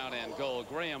 2nd down and goal.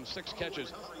 Graham, 6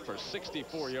 catches for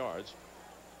 64 yards.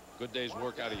 Good day's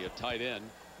work out of your tight end.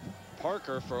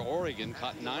 Parker for Oregon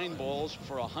caught 9 balls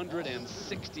for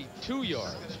 162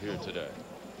 yards here today.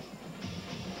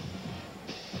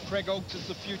 Craig Oaks is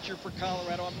the future for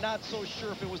Colorado. I'm not so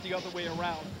sure if it was the other way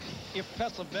around. If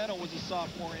Pesavento was a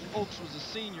sophomore and Oaks was a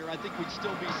senior, I think we'd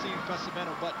still be seeing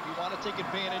Pesavento. But you want to take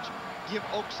advantage, give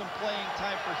Oaks some playing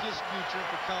time for his future and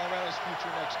for Colorado's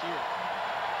future next year.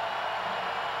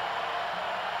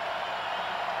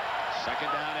 2nd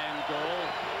down and goal.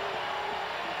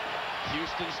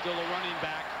 Houston still a running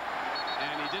back,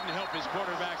 and he didn't help his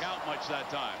quarterback out much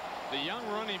that time. The young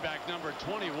running back, number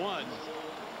 21,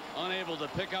 unable to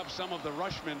pick up some of the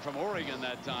rushmen from Oregon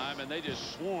that time, and they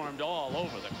just swarmed all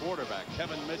over the quarterback.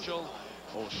 Kevin Mitchell,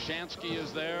 Olshansky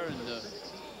is there, and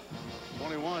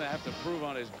 21 have to prove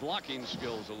on his blocking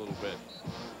skills a little bit.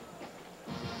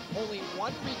 Only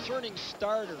 1 returning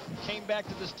starter came back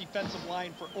to this defensive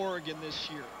line for Oregon this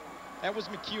year. That was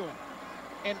McEwen.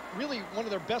 And really, one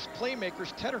of their best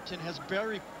playmakers, Tedderton, has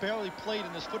barely played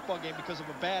in this football game because of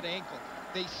a bad ankle.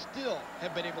 They still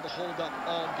have been able to hold up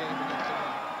all game against the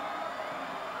run.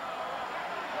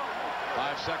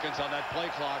 5 seconds on that play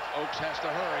clock. Oaks has to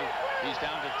hurry. He's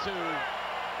down to 2.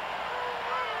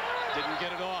 Didn't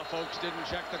get it off. Oaks didn't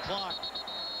check the clock.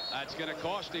 That's going to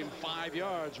cost him 5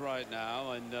 yards right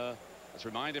now. And let's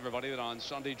remind everybody that on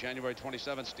Sunday, January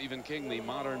 27th, Stephen King, the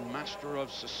modern master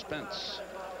of suspense,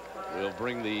 will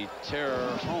bring the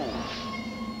terror home.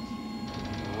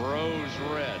 Rose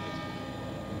Red.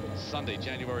 Sunday,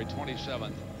 January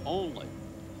 27th, only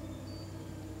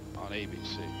on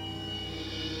ABC.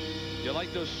 You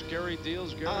like those scary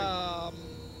deals, Gary?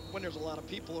 When there's a lot of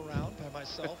people around, by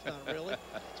myself, not really.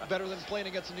 It's better than playing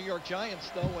against the New York Giants,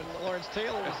 though, when Lawrence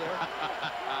Taylor was there.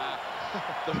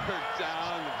 3rd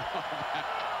down, the ball back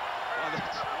on the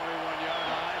 21-yard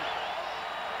line.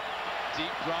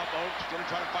 Deep drop. Oaks going to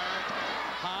try to fire it.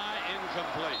 High,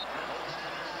 incomplete.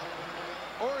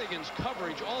 Oregon's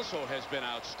coverage also has been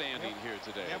outstanding here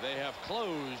today. They have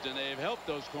closed, and they've helped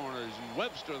those corners. And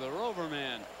Webster, the rover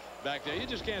man, back there. You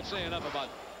just can't say enough about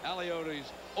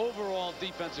Alioti's overall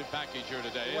defensive package here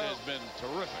today. It has been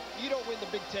terrific. You don't win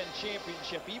the Big Ten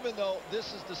championship, even though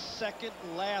this is the second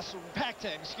last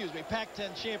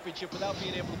Pac-10 championship without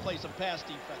being able to play some pass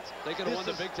defense. They could have won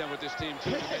the Big Ten with this team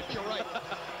too. You're right.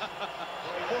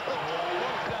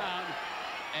 4th down,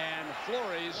 and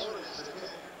Flores,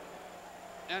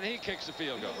 and he kicks the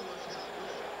field goal.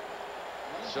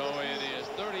 So it is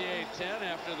 38-10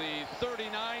 after the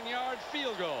 39-yard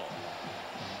field goal.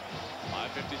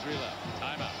 5:53 left.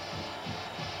 Timeout.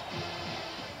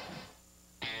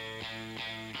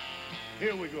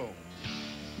 Here we go.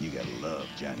 You gotta love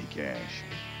Johnny Cash.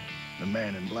 The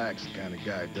man in black's the kind of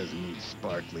guy who doesn't need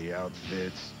sparkly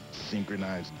outfits,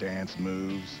 synchronized dance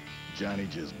moves. Johnny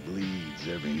just bleeds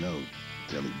every note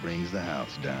till he brings the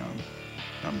house down.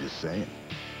 I'm just saying,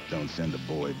 don't send a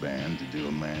boy band to do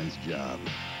a man's job.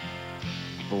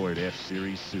 Ford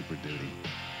F-Series Super Duty.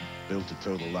 built to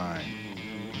toe the line.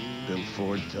 Built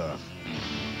Ford tough.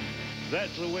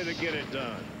 That's the way to get it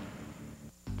done.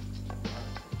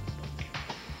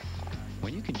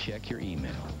 When you can check your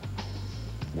email,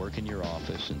 work in your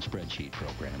office and spreadsheet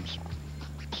programs,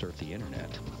 surf the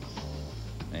internet,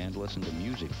 and listen to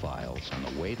music files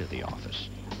on the way to the office,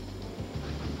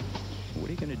 what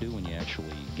are you going to do when you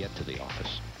actually get to the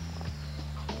office?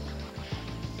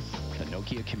 A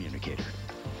Nokia communicator.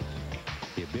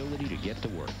 The ability to get to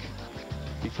work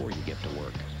before you get to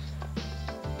work.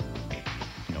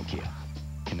 Nokia.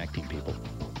 Connecting people.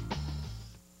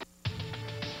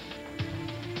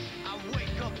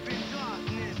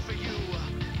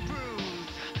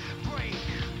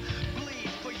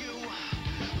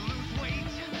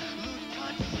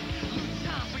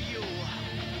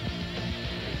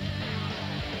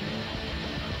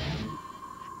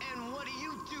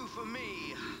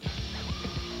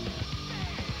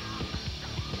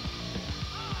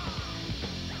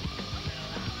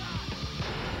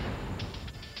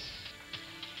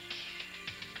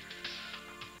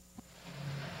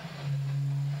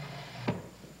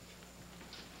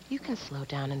 You can slow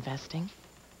down investing.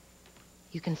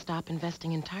 You can stop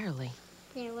investing entirely.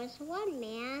 There was one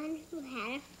man who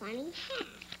had a funny hat.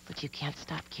 But you can't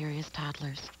stop curious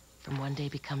toddlers from one day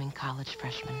becoming college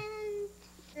freshmen. And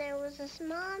there was a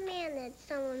small man that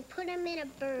someone put him in a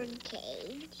bird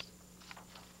cage.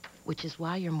 Which is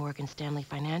why your Morgan Stanley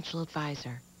financial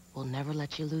advisor will never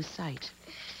let you lose sight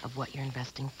of what you're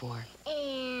investing for.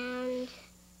 And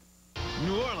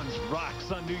New Orleans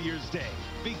rocks on New Year's Day.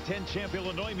 Big Ten champ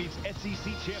Illinois meets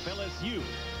SEC champ LSU.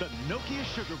 The Nokia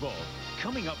Sugar Bowl,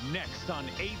 coming up next on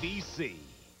ABC.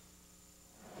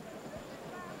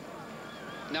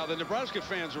 Now, the Nebraska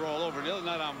fans are all over. The other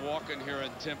night, I'm walking here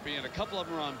in Tempe, and a couple of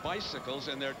them are on bicycles,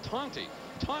 and they're taunting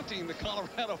the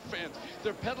Colorado fans.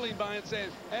 They're pedaling by and saying,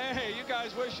 hey, you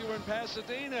guys wish you were in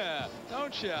Pasadena,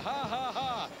 don't you? Ha, ha,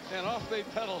 ha. And off they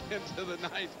pedal into the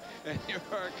night. And here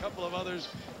are a couple of others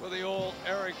with the old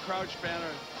Eric Crouch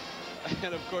banner.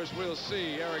 And, of course, we'll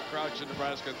see Eric Crouch in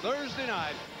Nebraska Thursday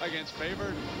night against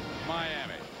favored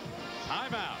Miami.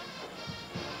 Timeout.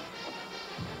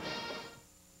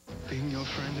 Being your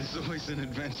friend is always an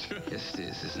adventure. Yes, it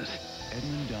is, isn't it?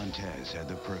 Edmond Dantes had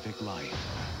the perfect life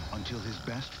until his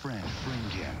best friend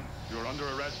framed him. You're under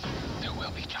arrest. There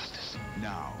will be justice.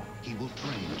 Now he will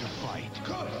train to fight.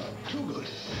 Good. Too good.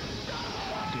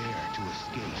 Dare to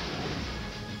escape.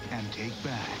 And take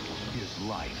back his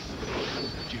life.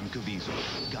 Jim Caviezel,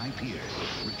 Guy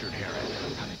Pearce, Richard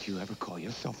Harris. How did you ever call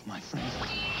yourself my friend?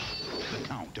 The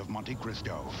Count of Monte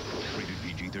Cristo. Rated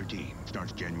PG-13.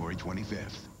 Starts January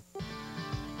 25th.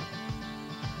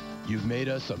 You've made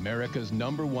us America's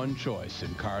 #1 choice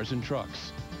in cars and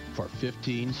trucks for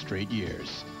 15 straight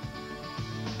years.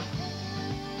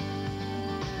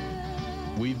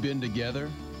 We've been together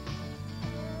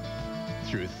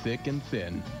through thick and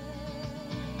thin,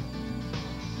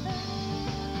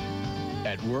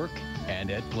 at work and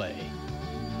at play.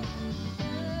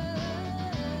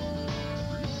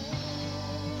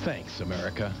 Thanks,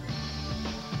 America.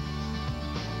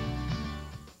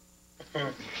 Can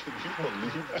you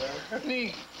believe that?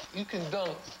 Neat. You can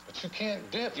dunk, but you can't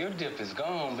dip. Your dip is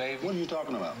gone, baby. What are you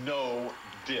talking about? No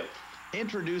dip.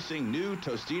 Introducing new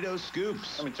Tostitos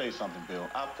Scoops. Let me tell you something, Bill.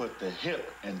 I put the hip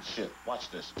in chip.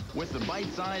 Watch this. With the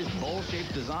bite-sized,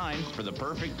 bowl-shaped design for the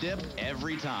perfect dip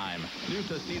every time. New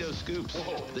Tostitos Scoops.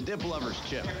 Whoa. The dip lover's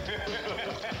chip.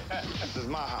 This is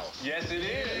my house. Yes, it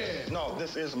is. No,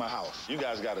 this is my house. You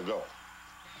guys got to go.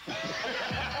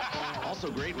 Also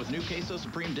great with new Queso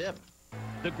Supreme dip.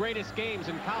 The greatest games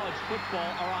in college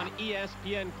football are on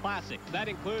ESPN Classic. That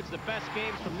includes the best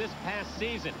games from this past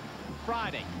season.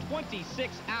 Friday,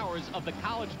 26 hours of the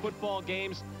college football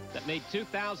games that made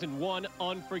 2001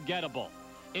 unforgettable.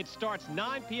 It starts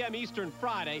 9 p.m. Eastern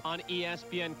Friday on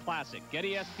ESPN Classic. Get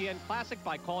ESPN Classic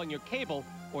by calling your cable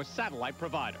or satellite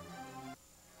provider.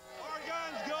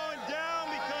 Oregon's going down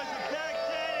because the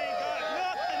Pac-10 ain't got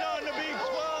nothing on the Big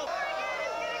 12.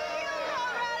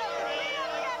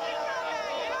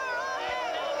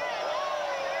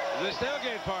 This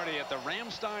tailgate party at the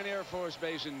Ramstein Air Force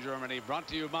Base in Germany, brought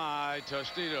to you by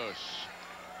Tostitos.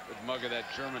 Good mug of that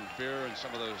German beer and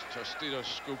some of those Tostitos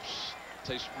scoops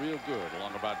taste real good.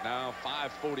 Along about now,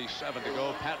 5:47 to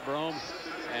go. Pat Brome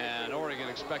and Oregon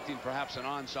expecting perhaps an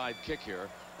onside kick here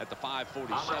at the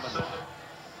 5:47.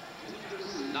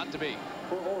 Not to be.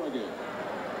 For Oregon.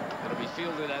 It'll be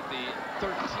fielded at the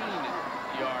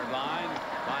 13-yard line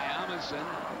by Amundsen.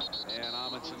 And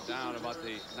Amundsen down about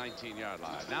the 19-yard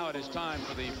line. Now it is time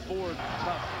for the Ford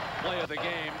Tough play of the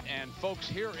game. And folks,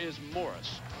 here is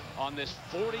Morris on this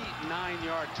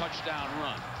 49-yard touchdown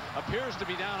run. appears to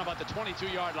be down about the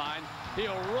 22-yard line.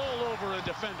 He'll roll over a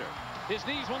defender. His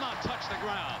knees will not touch the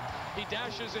ground. He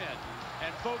dashes in.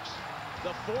 And folks,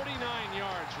 the 49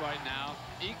 yards right now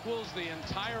equals the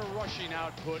entire rushing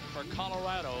output for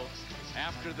Colorado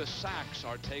after the sacks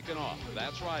are taken off.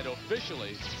 That's right.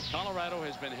 Officially, Colorado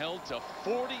has been held to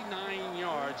 49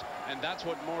 yards, and that's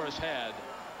what Morris had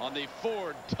on the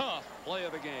Ford Tough play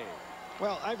of the game.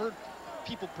 Well, I've heard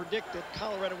people predict that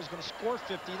Colorado was going to score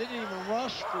 50. They didn't even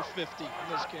rush for 50 in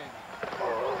this game.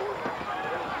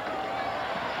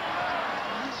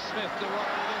 Smith the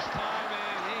runner this time,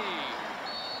 and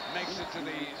he makes it to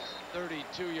the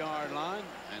 32-yard line.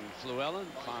 And Fluellen,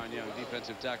 fine young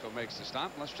defensive tackle, makes the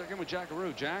stop. Let's check in with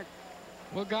Jackaroo. Jack?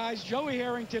 Well, guys, Joey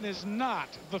Harrington is not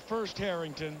the first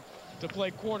Harrington to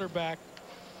play quarterback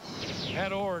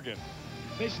at Oregon.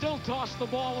 They still toss the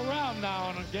ball around now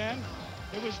and again.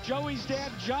 It was Joey's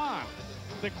dad, John,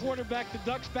 that quarterbacked the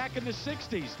Ducks back in the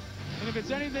 60s. And if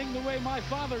it's anything the way my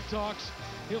father talks,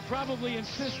 he'll probably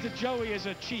insist that Joey is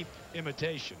a cheap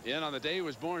imitation. Yeah, and on the day he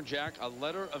was born, Jack, a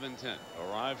letter of intent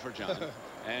arrived for John.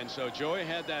 And so Joey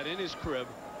had that in his crib.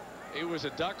 He was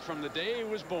a Duck from the day he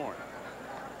was born.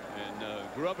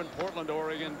 And grew up in Portland,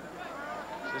 Oregon.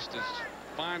 Just as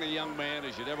fine a young man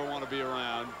as you'd ever want to be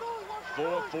around.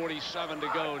 4:47 to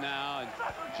go now, and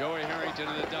Joey Harrington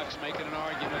and the Ducks making an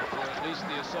argument for at least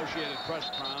the Associated Press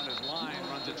crown as Line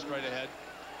runs it straight ahead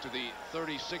to the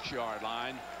 36-yard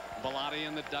line. Bellotti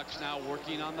and the Ducks now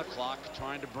working on the clock,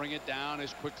 trying to bring it down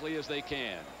as quickly as they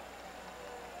can.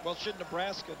 Well, should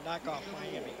Nebraska knock off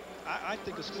Miami? I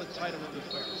think a split title would be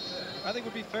fair. I think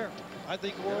it would be fair. I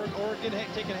think Oregon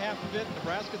taking half of it,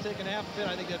 Nebraska taking half of it.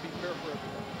 I think that'd be fair for everyone.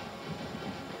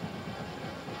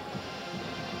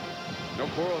 No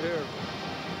quarrel here.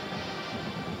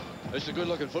 This is a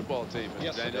good-looking football team.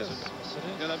 Yes, it is. Yes,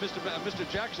 it is. And Mr.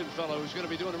 Jackson fellow who's going to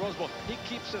be doing the Rose Bowl, he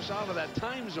keeps us out of that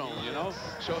time zone, you know.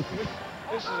 So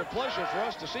this is a pleasure for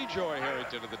us to see Joey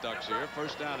Harrington of the Ducks here.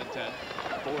 First down and 10.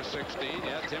 4:16.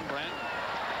 Yeah, Tim Brandt,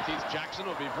 Keith Jackson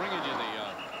will be bringing you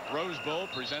the Rose Bowl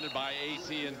presented by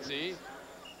AT&T.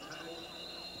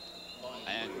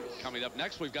 And coming up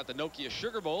next, we've got the Nokia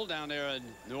Sugar Bowl down there in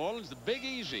New Orleans, the Big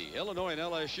Easy, Illinois and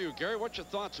LSU. Gary, what's your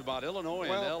thoughts about Illinois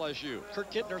and LSU?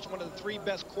 Kirk Kittner's one of the 3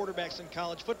 best quarterbacks in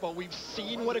college football. We've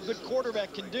seen what a good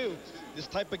quarterback can do. This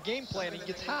type of game planning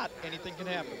gets hot. Anything can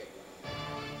happen.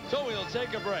 So we'll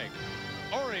take a break.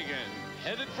 Oregon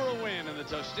headed for a win in the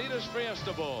Tostitos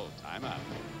Fiesta Bowl. Timeout.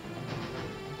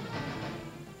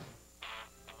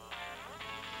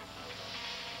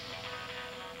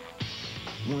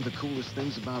 One of the coolest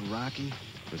things about Rocky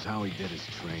was how he did his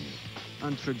training,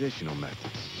 untraditional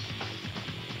methods.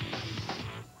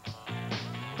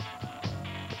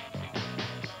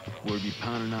 We'd be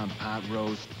pounding on pot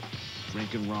roast,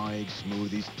 drinking raw egg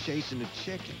smoothies, chasing the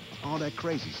chicken, all that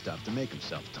crazy stuff to make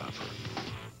himself tougher.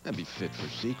 That'd be fit for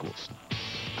sequels.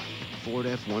 Ford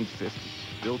F-150,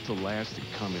 built to last and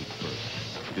come in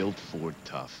first. Built Ford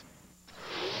Tough.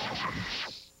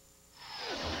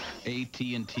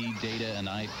 AT&T data and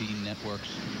IP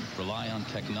networks rely on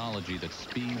technology that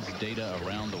speeds data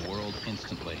around the world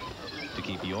instantly to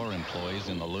keep your employees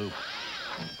in the loop.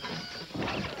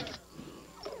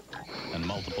 And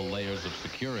multiple layers of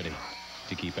security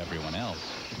to keep everyone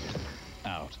else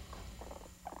out.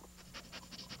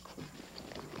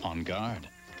 On guard.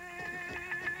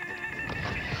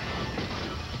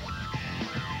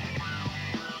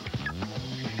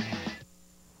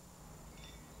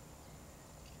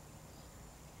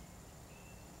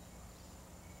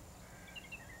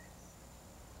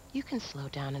 You can slow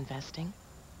down investing.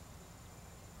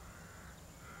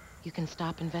 You can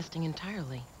stop investing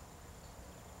entirely.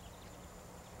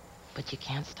 But you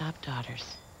can't stop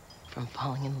daughters from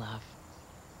falling in love.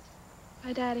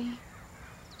 Hi, Daddy.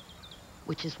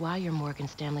 Which is why your Morgan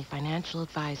Stanley financial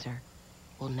advisor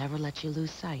will never let you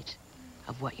lose sight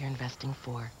of what you're investing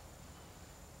for.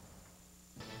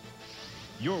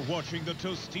 You're watching the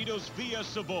Tostitos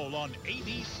Fiesta Bowl on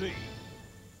ABC.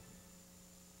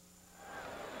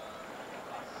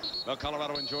 Well,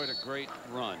 Colorado enjoyed a great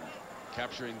run,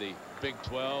 capturing the Big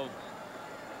 12,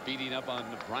 beating up on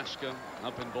Nebraska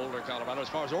up in Boulder, Colorado. As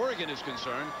far as Oregon is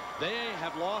concerned, they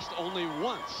have lost only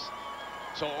once.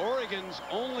 So Oregon's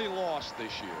only loss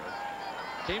this year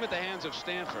came at the hands of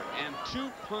Stanford, and 2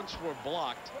 punts were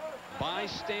blocked by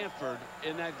Stanford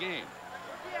in that game.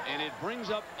 And it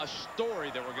brings up a story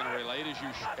that we're going to relate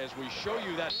as we show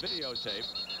you that videotape.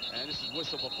 And this is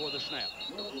whistle before the snap.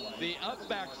 The up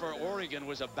back for Oregon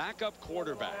was a backup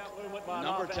quarterback,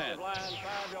 number 10.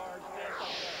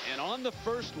 And on the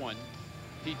first one,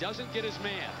 he doesn't get his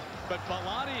man. But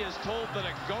Bellotti is told that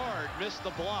a guard missed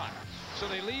the block. So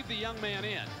they leave the young man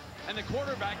in, and the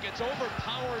quarterback gets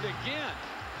overpowered again.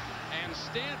 And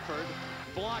Stanford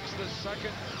blocks the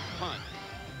second punt.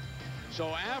 So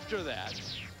after that,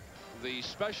 the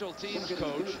special teams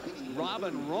coach,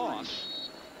 Robin Ross,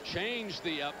 changed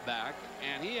the up back,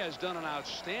 and he has done an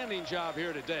outstanding job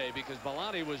here today because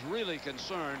Bellotti was really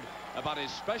concerned about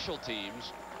his special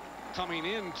teams coming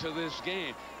into this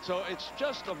game. So it's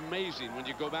just amazing when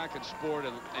you go back in sport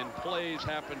and plays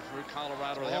happen for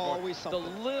Colorado. Always something.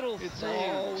 The little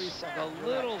things,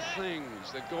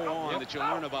 that go on that you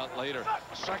learn about later.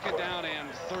 Second down and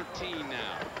 13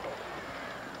 now.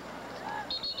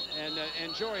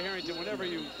 And Joey Harrington, whenever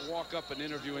you walk up and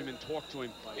interview him and talk to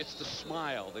him, it's the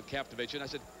smile that captivates you. And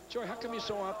I said, Joey, how come you're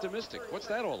so optimistic? What's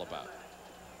that all about?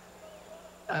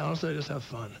 I honestly just have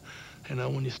fun. You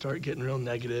know, when you start getting real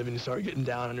negative and you start getting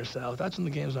down on yourself, that's when the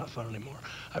game's not fun anymore.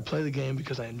 I play the game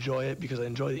because I enjoy it, because I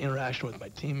enjoy the interaction with my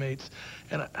teammates,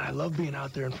 and I love being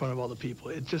out there in front of all the people.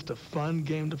 It's just a fun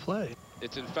game to play.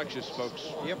 It's infectious,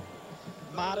 folks. Yep.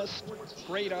 Modest,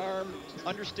 great arm,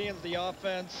 understands the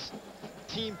offense,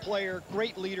 team player,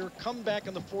 great leader, come back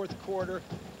in the fourth quarter.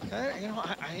 You know,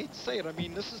 I hate to say it. I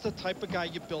mean, this is the type of guy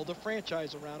you build a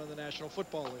franchise around in the National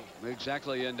Football League.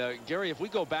 Exactly. And Gary, if we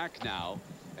go back now,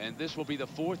 and this will be the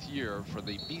 4th year for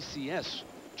the BCS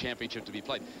championship to be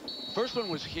played. First one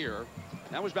was here.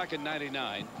 That was back in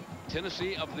 '99.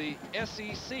 Tennessee of the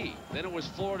SEC. Then it was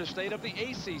Florida State of the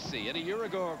ACC. And a year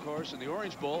ago, of course, in the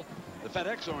Orange Bowl, the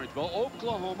FedEx Orange Bowl,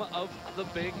 Oklahoma of the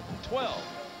Big 12.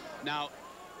 Now,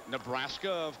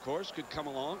 Nebraska, of course, could come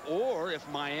along. Or if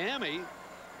Miami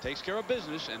takes care of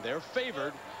business and they're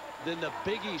favored, then the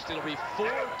Big East, it'll be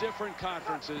 4 different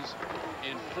conferences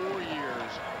in 4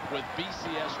 years with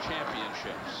BCS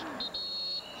championships.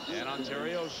 And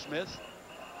Ontario Smith,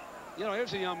 you know,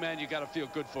 here's a young man you got to feel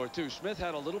good for, too. Smith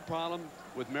had a little problem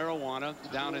with marijuana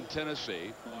down in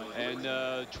Tennessee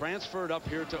and transferred up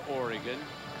here to Oregon.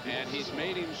 And he's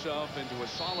made himself into a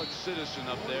solid citizen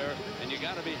up there. And you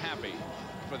got to be happy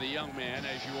for the young man,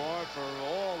 as you are for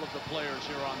all of the players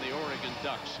here on the Oregon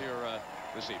Ducks here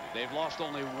this evening. They've lost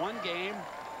only 1 game,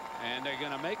 and they're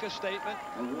going to make a statement.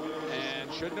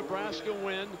 And should Nebraska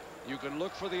win, you can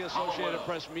look for the Associated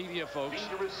Press media folks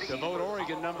to vote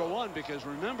Oregon #1, because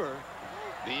remember,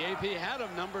 the AP had them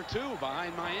 #2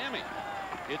 behind Miami.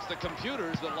 It's the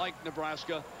computers that like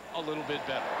Nebraska a little bit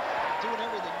better. Doing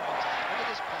everything right. Look at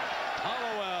this punt.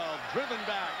 Hollowell driven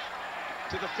back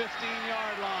to the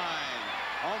 15-yard line,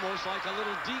 almost like a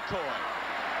little decoy.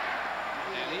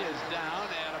 And he is down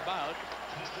at about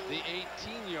the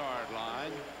 18-yard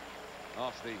line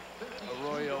off the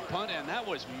Arroyo punt, and that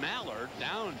was Mallard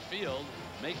downfield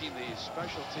making the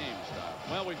special team stop.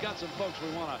 Well, we've got some folks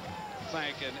we want to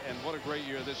thank, and what a great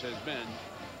year this has been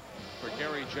for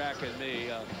Gary, Jack, and me.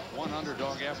 One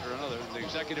underdog after another. The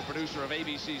executive producer of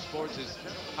ABC Sports is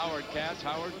Howard Katz.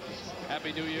 Howard,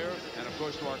 Happy New Year. And, of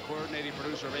course, to our coordinating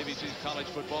producer of ABC's college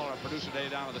football, our producer today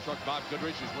down on the truck, Bob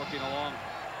Goodrich, who's working along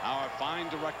our fine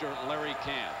director, Larry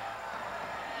Camp.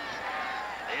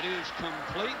 It is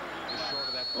complete. Just short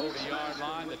of that 40-yard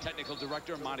line. The technical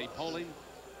director, Monty Poling.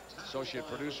 Associate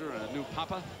producer and a new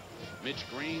papa, Mitch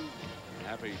Green.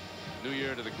 Happy New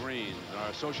Year to the Greens. And our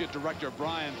associate director,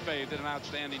 Brian Fay, did an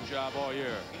outstanding job all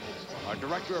year. Our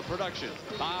director of production,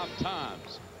 Bob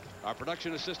Toms. Our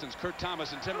production assistants, Kurt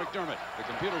Thomas and Tim McDermott. The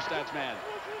computer stats man,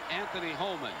 Anthony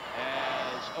Holman,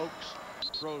 as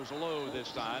Oaks throws low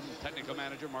this time. Technical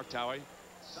manager, Mark Towie.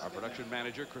 Our production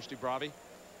manager, Christy Bravi.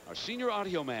 Our senior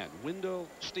audio man, Wendell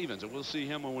Stevens, and we'll see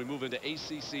him when we move into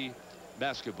ACC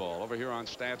basketball. Over here on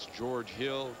stats, George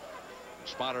Hill,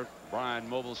 spotter, Brian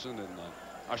Mobilson, and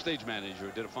our stage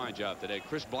manager did a fine job today,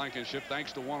 Chris Blankenship.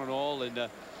 Thanks to one and all, and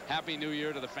Happy New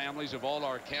Year to the families of all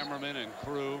our cameramen and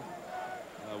crew.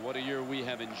 What a year we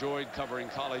have enjoyed covering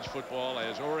college football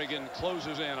as Oregon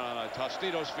closes in on a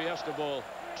Tostitos Fiesta Bowl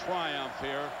triumph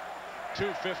here.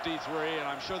 2:53, and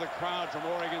I'm sure the crowd from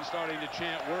Oregon starting to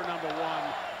chant, "We're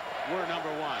 #1, we're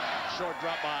 #1." Short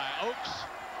drop by Oaks,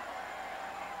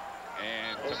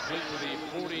 and complete to the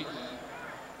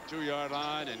 42-yard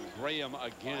line, and Graham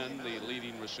again, the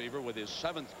leading receiver, with his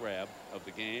 7th grab of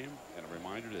the game. And a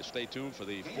reminder to stay tuned for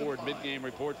the Ford mid-game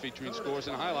report featuring scores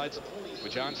and highlights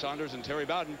with John Saunders and Terry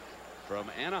Bowden from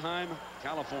Anaheim,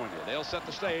 California. They'll set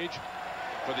the stage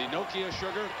for the Nokia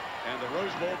Sugar and the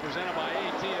Rose Bowl presented by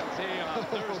AT&T on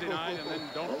Thursday night. And then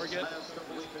don't forget,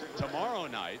 tomorrow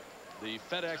night, the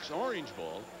FedEx Orange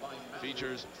Bowl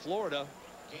features Florida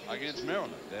against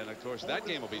Maryland. And, of course, that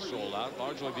game will be sold out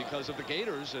largely because of the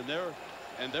Gators and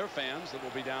their fans that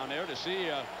will be down there to see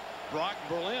Brock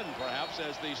Berlin, perhaps,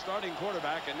 as the starting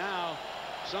quarterback. And now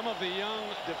Some of the young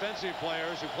defensive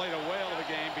players who played a whale of a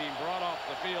game being brought off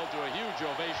the field to a huge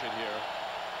ovation here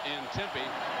in Tempe,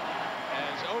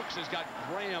 as Oaks has got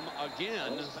Graham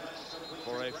again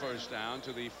for a first down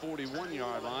to the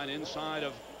 41-yard line inside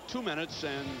of 2 minutes.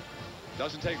 And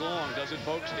doesn't take long, does it,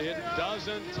 folks? It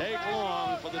doesn't take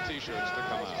long for the T-shirts to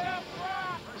come out.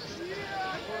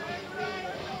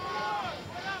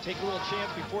 Take a little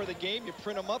chance before the game, you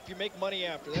print them up, you make money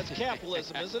after. That's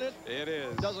capitalism, isn't it? It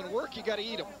is. Doesn't work, you got to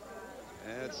eat them.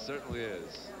 It certainly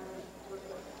is.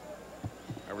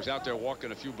 I was out there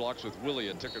walking a few blocks with Willie,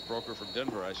 a ticket broker from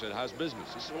Denver. I said, how's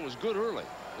business? He said, well, it was good early.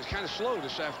 It was kind of slow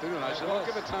this afternoon. I said, well,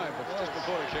 give it time, but just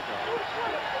before the kickoff.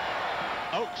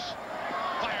 Oaks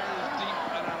fires deep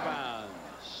and out of bounds.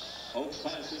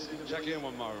 Check in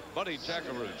with my buddy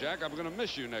Jackaroo. Jack, I'm going to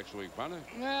miss you next week, buddy.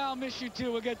 Well, I'll miss you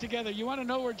too. We'll get together. You want to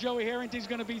know where Joey Harrington's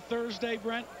going to be Thursday,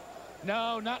 Brent?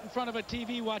 No, not in front of a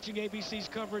TV watching ABC's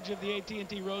coverage of the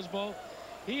AT&T Rose Bowl.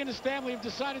 He and his family have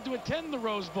decided to attend the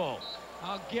Rose Bowl.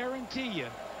 I'll guarantee you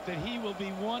that he will be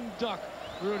one duck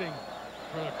rooting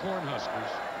for the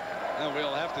Cornhuskers. And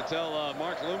we'll have to tell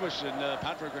Mark Loomis and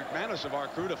Patrick McManus of our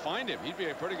crew to find him. He'd be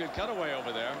a pretty good cutaway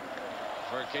over there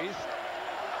for Keith.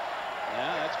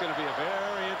 Yeah, that's going to be a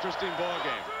very interesting ball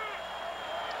game.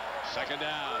 Second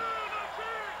down.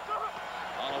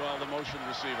 Hollowell, the motion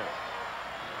receiver.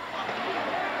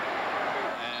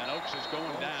 And Oaks is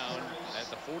going down at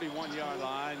the 41-yard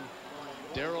line.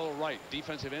 Darrell Wright,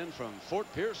 defensive end from Fort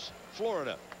Pierce,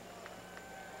 Florida.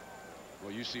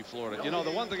 Well, you see Florida. You know,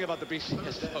 the one thing about the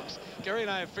BCS folks, Gary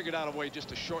and I have figured out a way just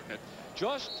to shorten it.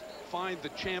 Just find the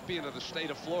champion of the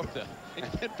state of Florida and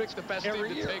then pick the best team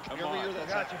to take them on. Every year,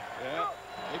 that's gotcha. Yeah.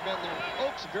 They've been there.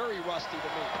 Oaks very rusty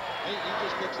to me. He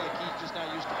just looks like he's just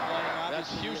not used to playing.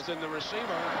 That's Houston, the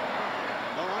receiver.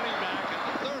 The running back at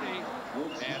the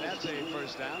 30. And that's a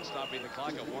first down, stopping the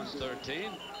clock at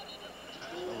 1:13.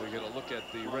 So we get a look at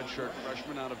the redshirt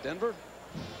freshman out of Denver.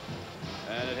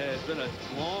 And it has been a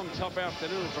long, tough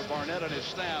afternoon for Barnett and his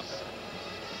staff.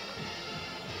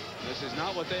 This is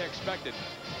not what they expected.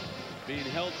 Being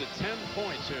held to 10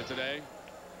 points here today.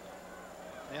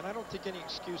 And I don't think any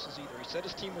excuses either. He said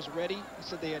his team was ready. He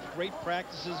said they had great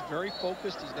practices, very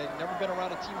focused. They'd never been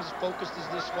around a team as focused as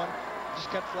this one. Just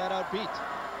got flat out beat.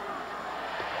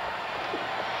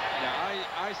 Yeah,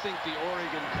 I think the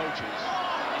Oregon coaches,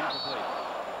 incomplete.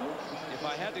 If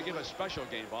I had to give a special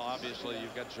game ball, obviously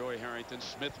you've got Joey Harrington,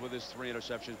 Smith with his 3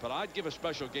 interceptions, but I'd give a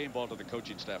special game ball to the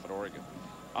coaching staff at Oregon.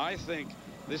 I think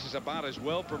this is about as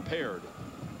well prepared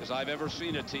as I've ever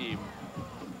seen a team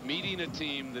meeting a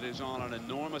team that is on an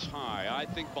enormous high. I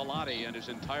think Bellotti and his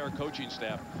entire coaching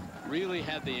staff really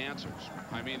had the answers.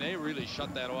 I mean, they really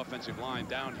shut that offensive line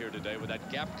down here today with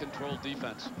that gap control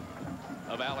defense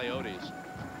of Alioti's.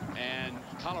 And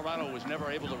Colorado was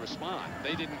never able to respond.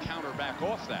 They didn't counter back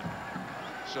off that.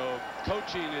 So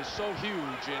coaching is so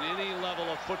huge in any level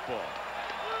of football.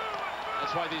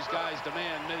 That's why these guys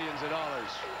demand millions of dollars.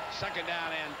 Second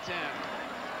down and 10.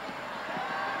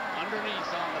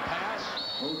 Underneath on the pass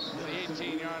to the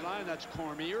 18-yard line. That's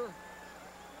Cormier.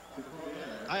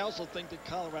 I also think that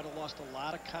Colorado lost a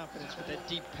lot of confidence with that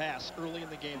deep pass early in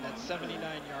the game, that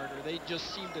 79-yarder. They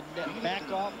just seemed to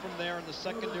back off from there in the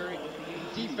secondary.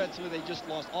 Defensively, they just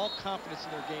lost all confidence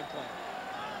in their game plan.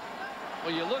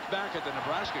 Well, you look back at the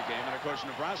Nebraska game, and of course,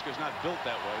 Nebraska's not built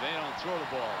that way. They don't throw the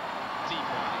ball deep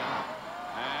on you.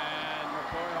 And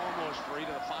McCoy almost free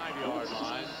to the 5-yard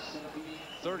line.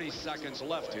 30 seconds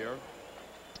left here.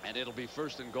 And it'll be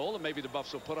first and goal, and maybe the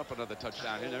Buffs will put up another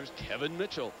touchdown here. There's Kevin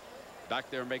Mitchell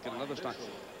back there making another stop.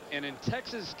 And in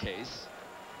Texas' case,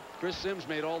 Chris Sims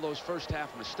made all those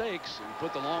first-half mistakes and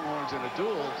put the Longhorns in a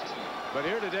duel. But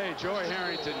here today, Joey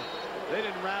Harrington, they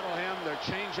didn't rattle him. Their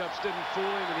change-ups didn't fool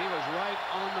him, and he was right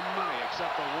on the money,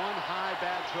 except the one high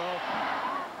bad throw,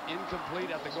 incomplete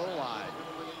at the goal line.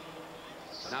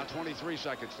 Now 23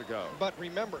 seconds to go. But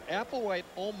remember, Applewhite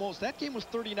almost, that game was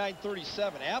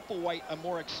 39-37. Applewhite, a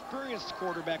more experienced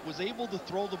quarterback, was able to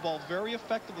throw the ball very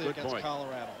effectively against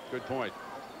Colorado. Good point.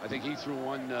 I think he threw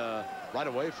one right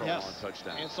away for a long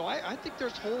touchdown. And so I think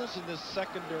there's holes in this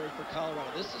secondary for Colorado.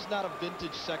 This is not a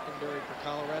vintage secondary for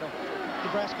Colorado.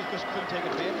 Nebraska just couldn't take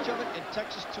advantage of it, and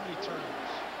Texas too many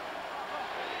turnovers.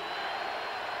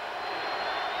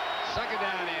 Second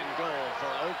down and goal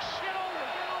for Oaks.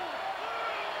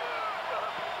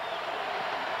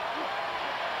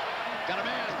 Got a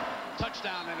man,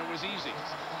 touchdown, and it was easy.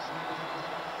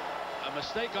 A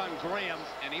mistake on Graham,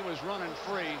 and he was running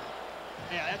free.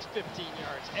 Yeah, that's 15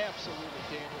 yards. Absolutely,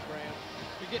 Daniel Graham.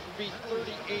 You're getting beat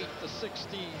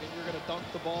 38-16, and you're going to dunk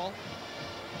the ball.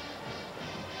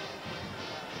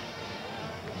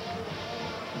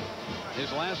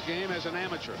 his last game as an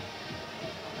amateur.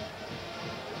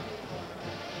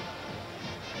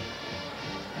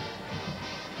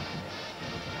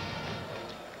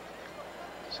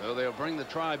 So they'll bring the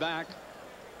try back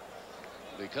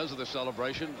because of the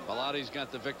celebration. Bellatti's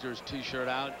got the victor's t-shirt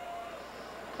out.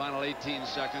 Final 18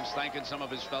 seconds, thanking some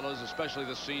of his fellows, especially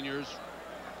the seniors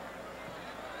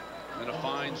in a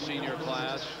fine senior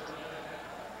class.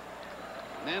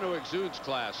 Nano exudes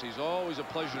class. He's always a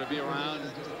pleasure to be around.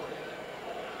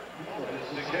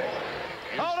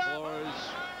 Hold Flores.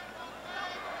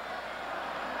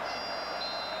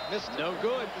 Missed it. No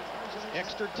good.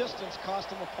 Extra distance cost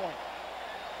him a point.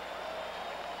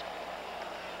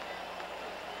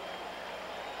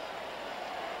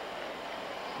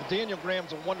 Daniel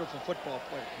Graham's a wonderful football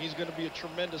player. He's going to be a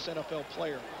tremendous NFL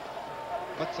player.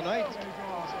 But tonight,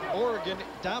 Oregon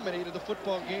dominated the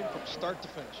football game from start to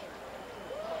finish.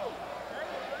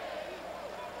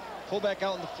 Fullback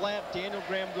out in the flat. Daniel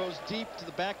Graham goes deep to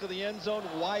the back of the end zone,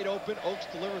 wide open. Oaks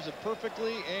delivers it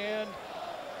perfectly and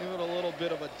give it a little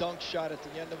bit of a dunk shot at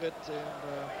the end of it. And,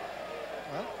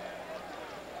 well,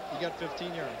 he got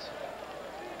 15 yards.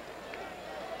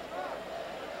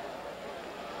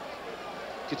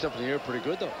 Gets up in the air pretty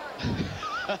good, though.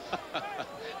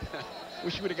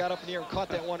 Wish he would have got up in the air and caught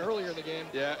that one earlier in the game.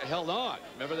 Yeah, held on.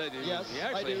 Remember that? Yes, he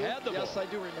actually had the ball. Yes, I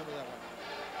do remember that one.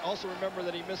 Also remember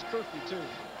that he missed curfew, too.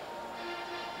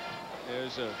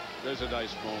 There's a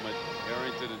nice moment.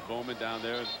 Harrington and Bowman down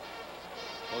there,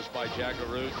 close by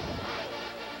Jackaroot.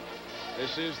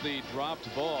 This is the dropped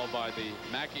ball by the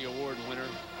Mackey Award winner.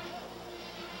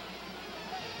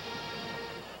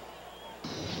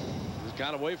 He's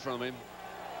got away from him.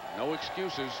 No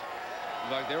excuses. In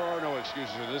fact, there are no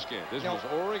excuses in this game. This was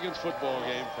Oregon's football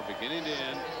game from beginning to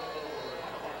end.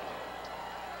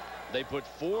 They put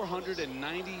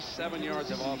 497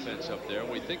 yards of offense up there.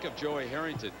 We think of Joey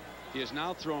Harrington. He has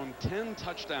now thrown 10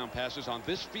 touchdown passes on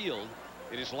this field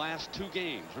in his last 2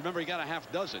 games. Remember, he got a half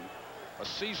dozen a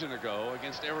season ago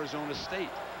against Arizona State.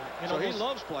 And so he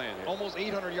loves playing here. Almost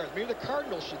 800 yards. Maybe the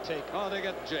Cardinals should take. Oh, they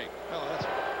got Jake. Oh, that's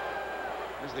right.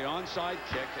 There's the onside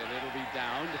kick, and it'll be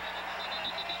downed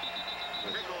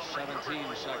with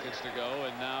 17 seconds to go.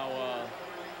 And now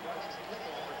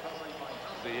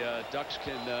the Ducks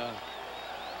can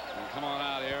come on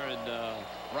out here and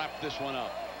wrap this one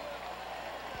up.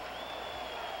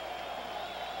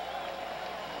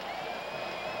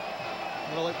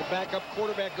 I'm going to let the backup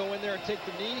quarterback go in there and take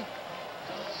the knee.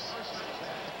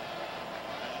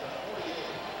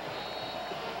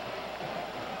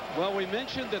 Well, we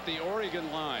mentioned that the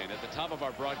Oregon line at the top of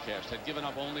our broadcast had given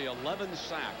up only 11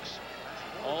 sacks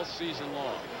all season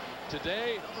long.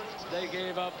 Today, they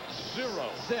gave up 0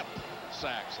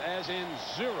 sacks, as in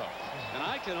 0. And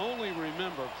I can only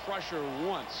remember pressure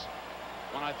once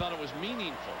when I thought it was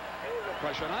meaningful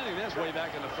pressure. And I think that's way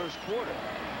back in the first quarter.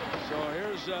 So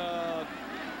here's 5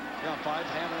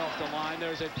 handed off the line.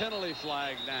 There's a penalty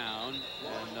flag down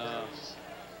and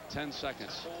 10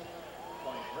 seconds.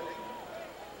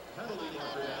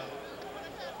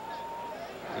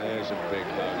 There's a big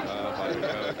hug by the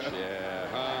coach. Yeah,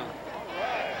 huh?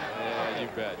 Yeah, you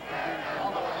bet.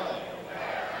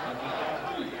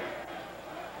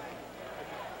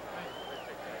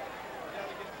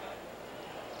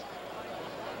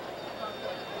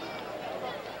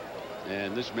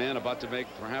 And this man about to make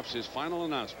perhaps his final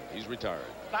announcement. He's retired.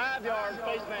 5-yard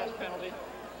face mask penalty.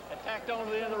 Attacked on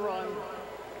to the end of the run.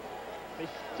 Be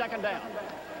second down.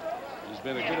 He's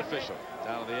been a good official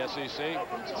down at the SEC.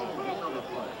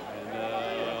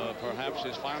 And perhaps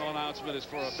his final announcement is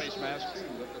for a face mask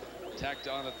tacked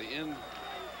on at the end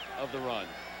of the run.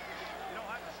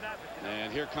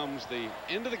 And here comes the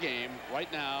end of the game right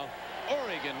now.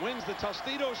 Oregon wins the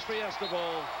Tostitos Fiesta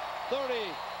Bowl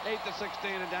 38-16,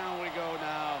 and down we go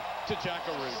now to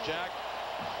Jackaroot. Jack.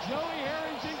 Joey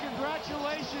Harrington,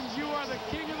 congratulations. You are the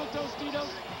king of the Tostitos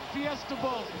Fiesta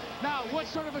Bowl. Now, what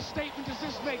sort of a statement does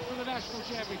this make for the national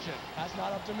championship? That's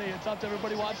not up to me. It's up to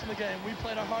everybody watching the game. We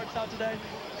played our hearts out today.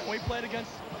 We played against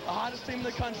the hottest team in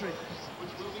the country.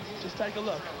 Just take a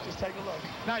look. Just take a look.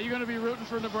 Now, you're going to be rooting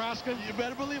for Nebraska? You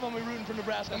better believe I'm going to be rooting for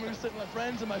Nebraska. I'm going to be sitting with my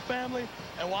friends and my family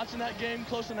and watching that game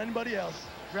closer than anybody else.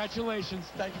 Congratulations.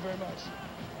 Thank you very much.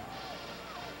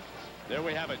 There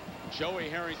we have it. Joey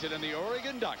Harrington and the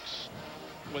Oregon Ducks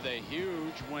with a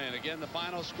huge win. Again, the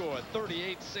final score,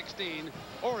 38-16.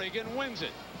 Oregon wins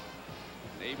it.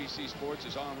 And ABC Sports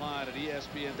is online at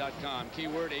ESPN.com.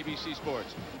 Keyword ABC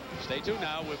Sports. Stay tuned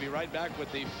now. We'll be right back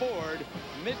with the Ford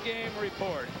mid-game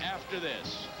report after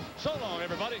this. So long,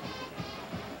 everybody.